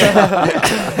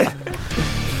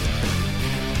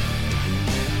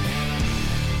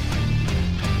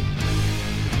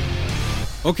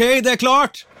 Ok, det er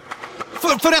klart.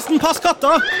 Forresten, pass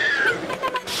katta!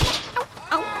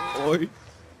 Oi.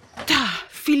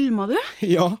 Filma du?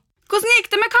 Ja. Hvordan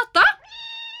gikk det med katta?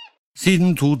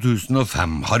 Siden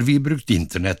 2005 har vi brukt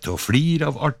internett til å flire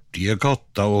av artige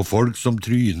katter og folk som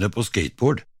tryner på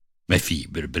skateboard. Med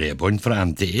fiberbredbånd fra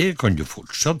NTE kan du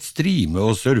fortsatt streame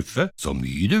og surfe så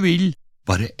mye du vil,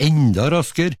 bare enda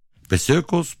raskere.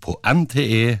 Besøk oss på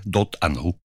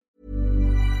nte.no.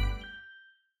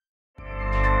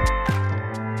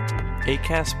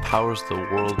 Acast powers the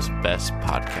world's best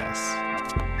podcasts.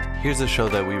 Here's a show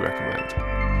that we recommend.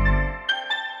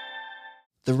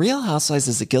 The Real Housewives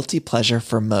is a guilty pleasure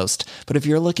for most, but if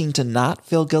you're looking to not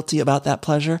feel guilty about that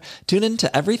pleasure, tune in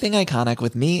to Everything Iconic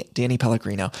with me, Danny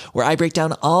Pellegrino, where I break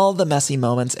down all the messy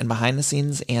moments and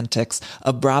behind-the-scenes antics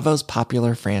of Bravo's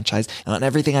popular franchise. And on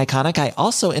Everything Iconic, I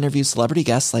also interview celebrity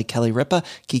guests like Kelly Ripa,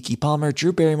 Keke Palmer,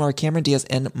 Drew Barrymore, Cameron Diaz,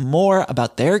 and more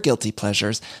about their guilty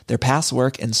pleasures, their past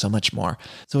work, and so much more.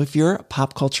 So if you're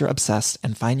pop culture obsessed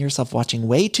and find yourself watching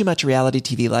way too much reality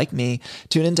TV like me,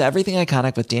 tune into Everything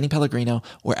Iconic with Danny Pellegrino,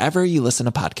 wherever you listen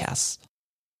to podcasts.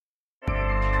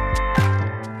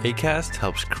 Acast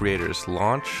helps creators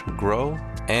launch, grow,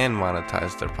 and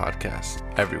monetize their podcasts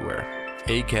everywhere.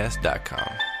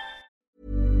 Acast.com.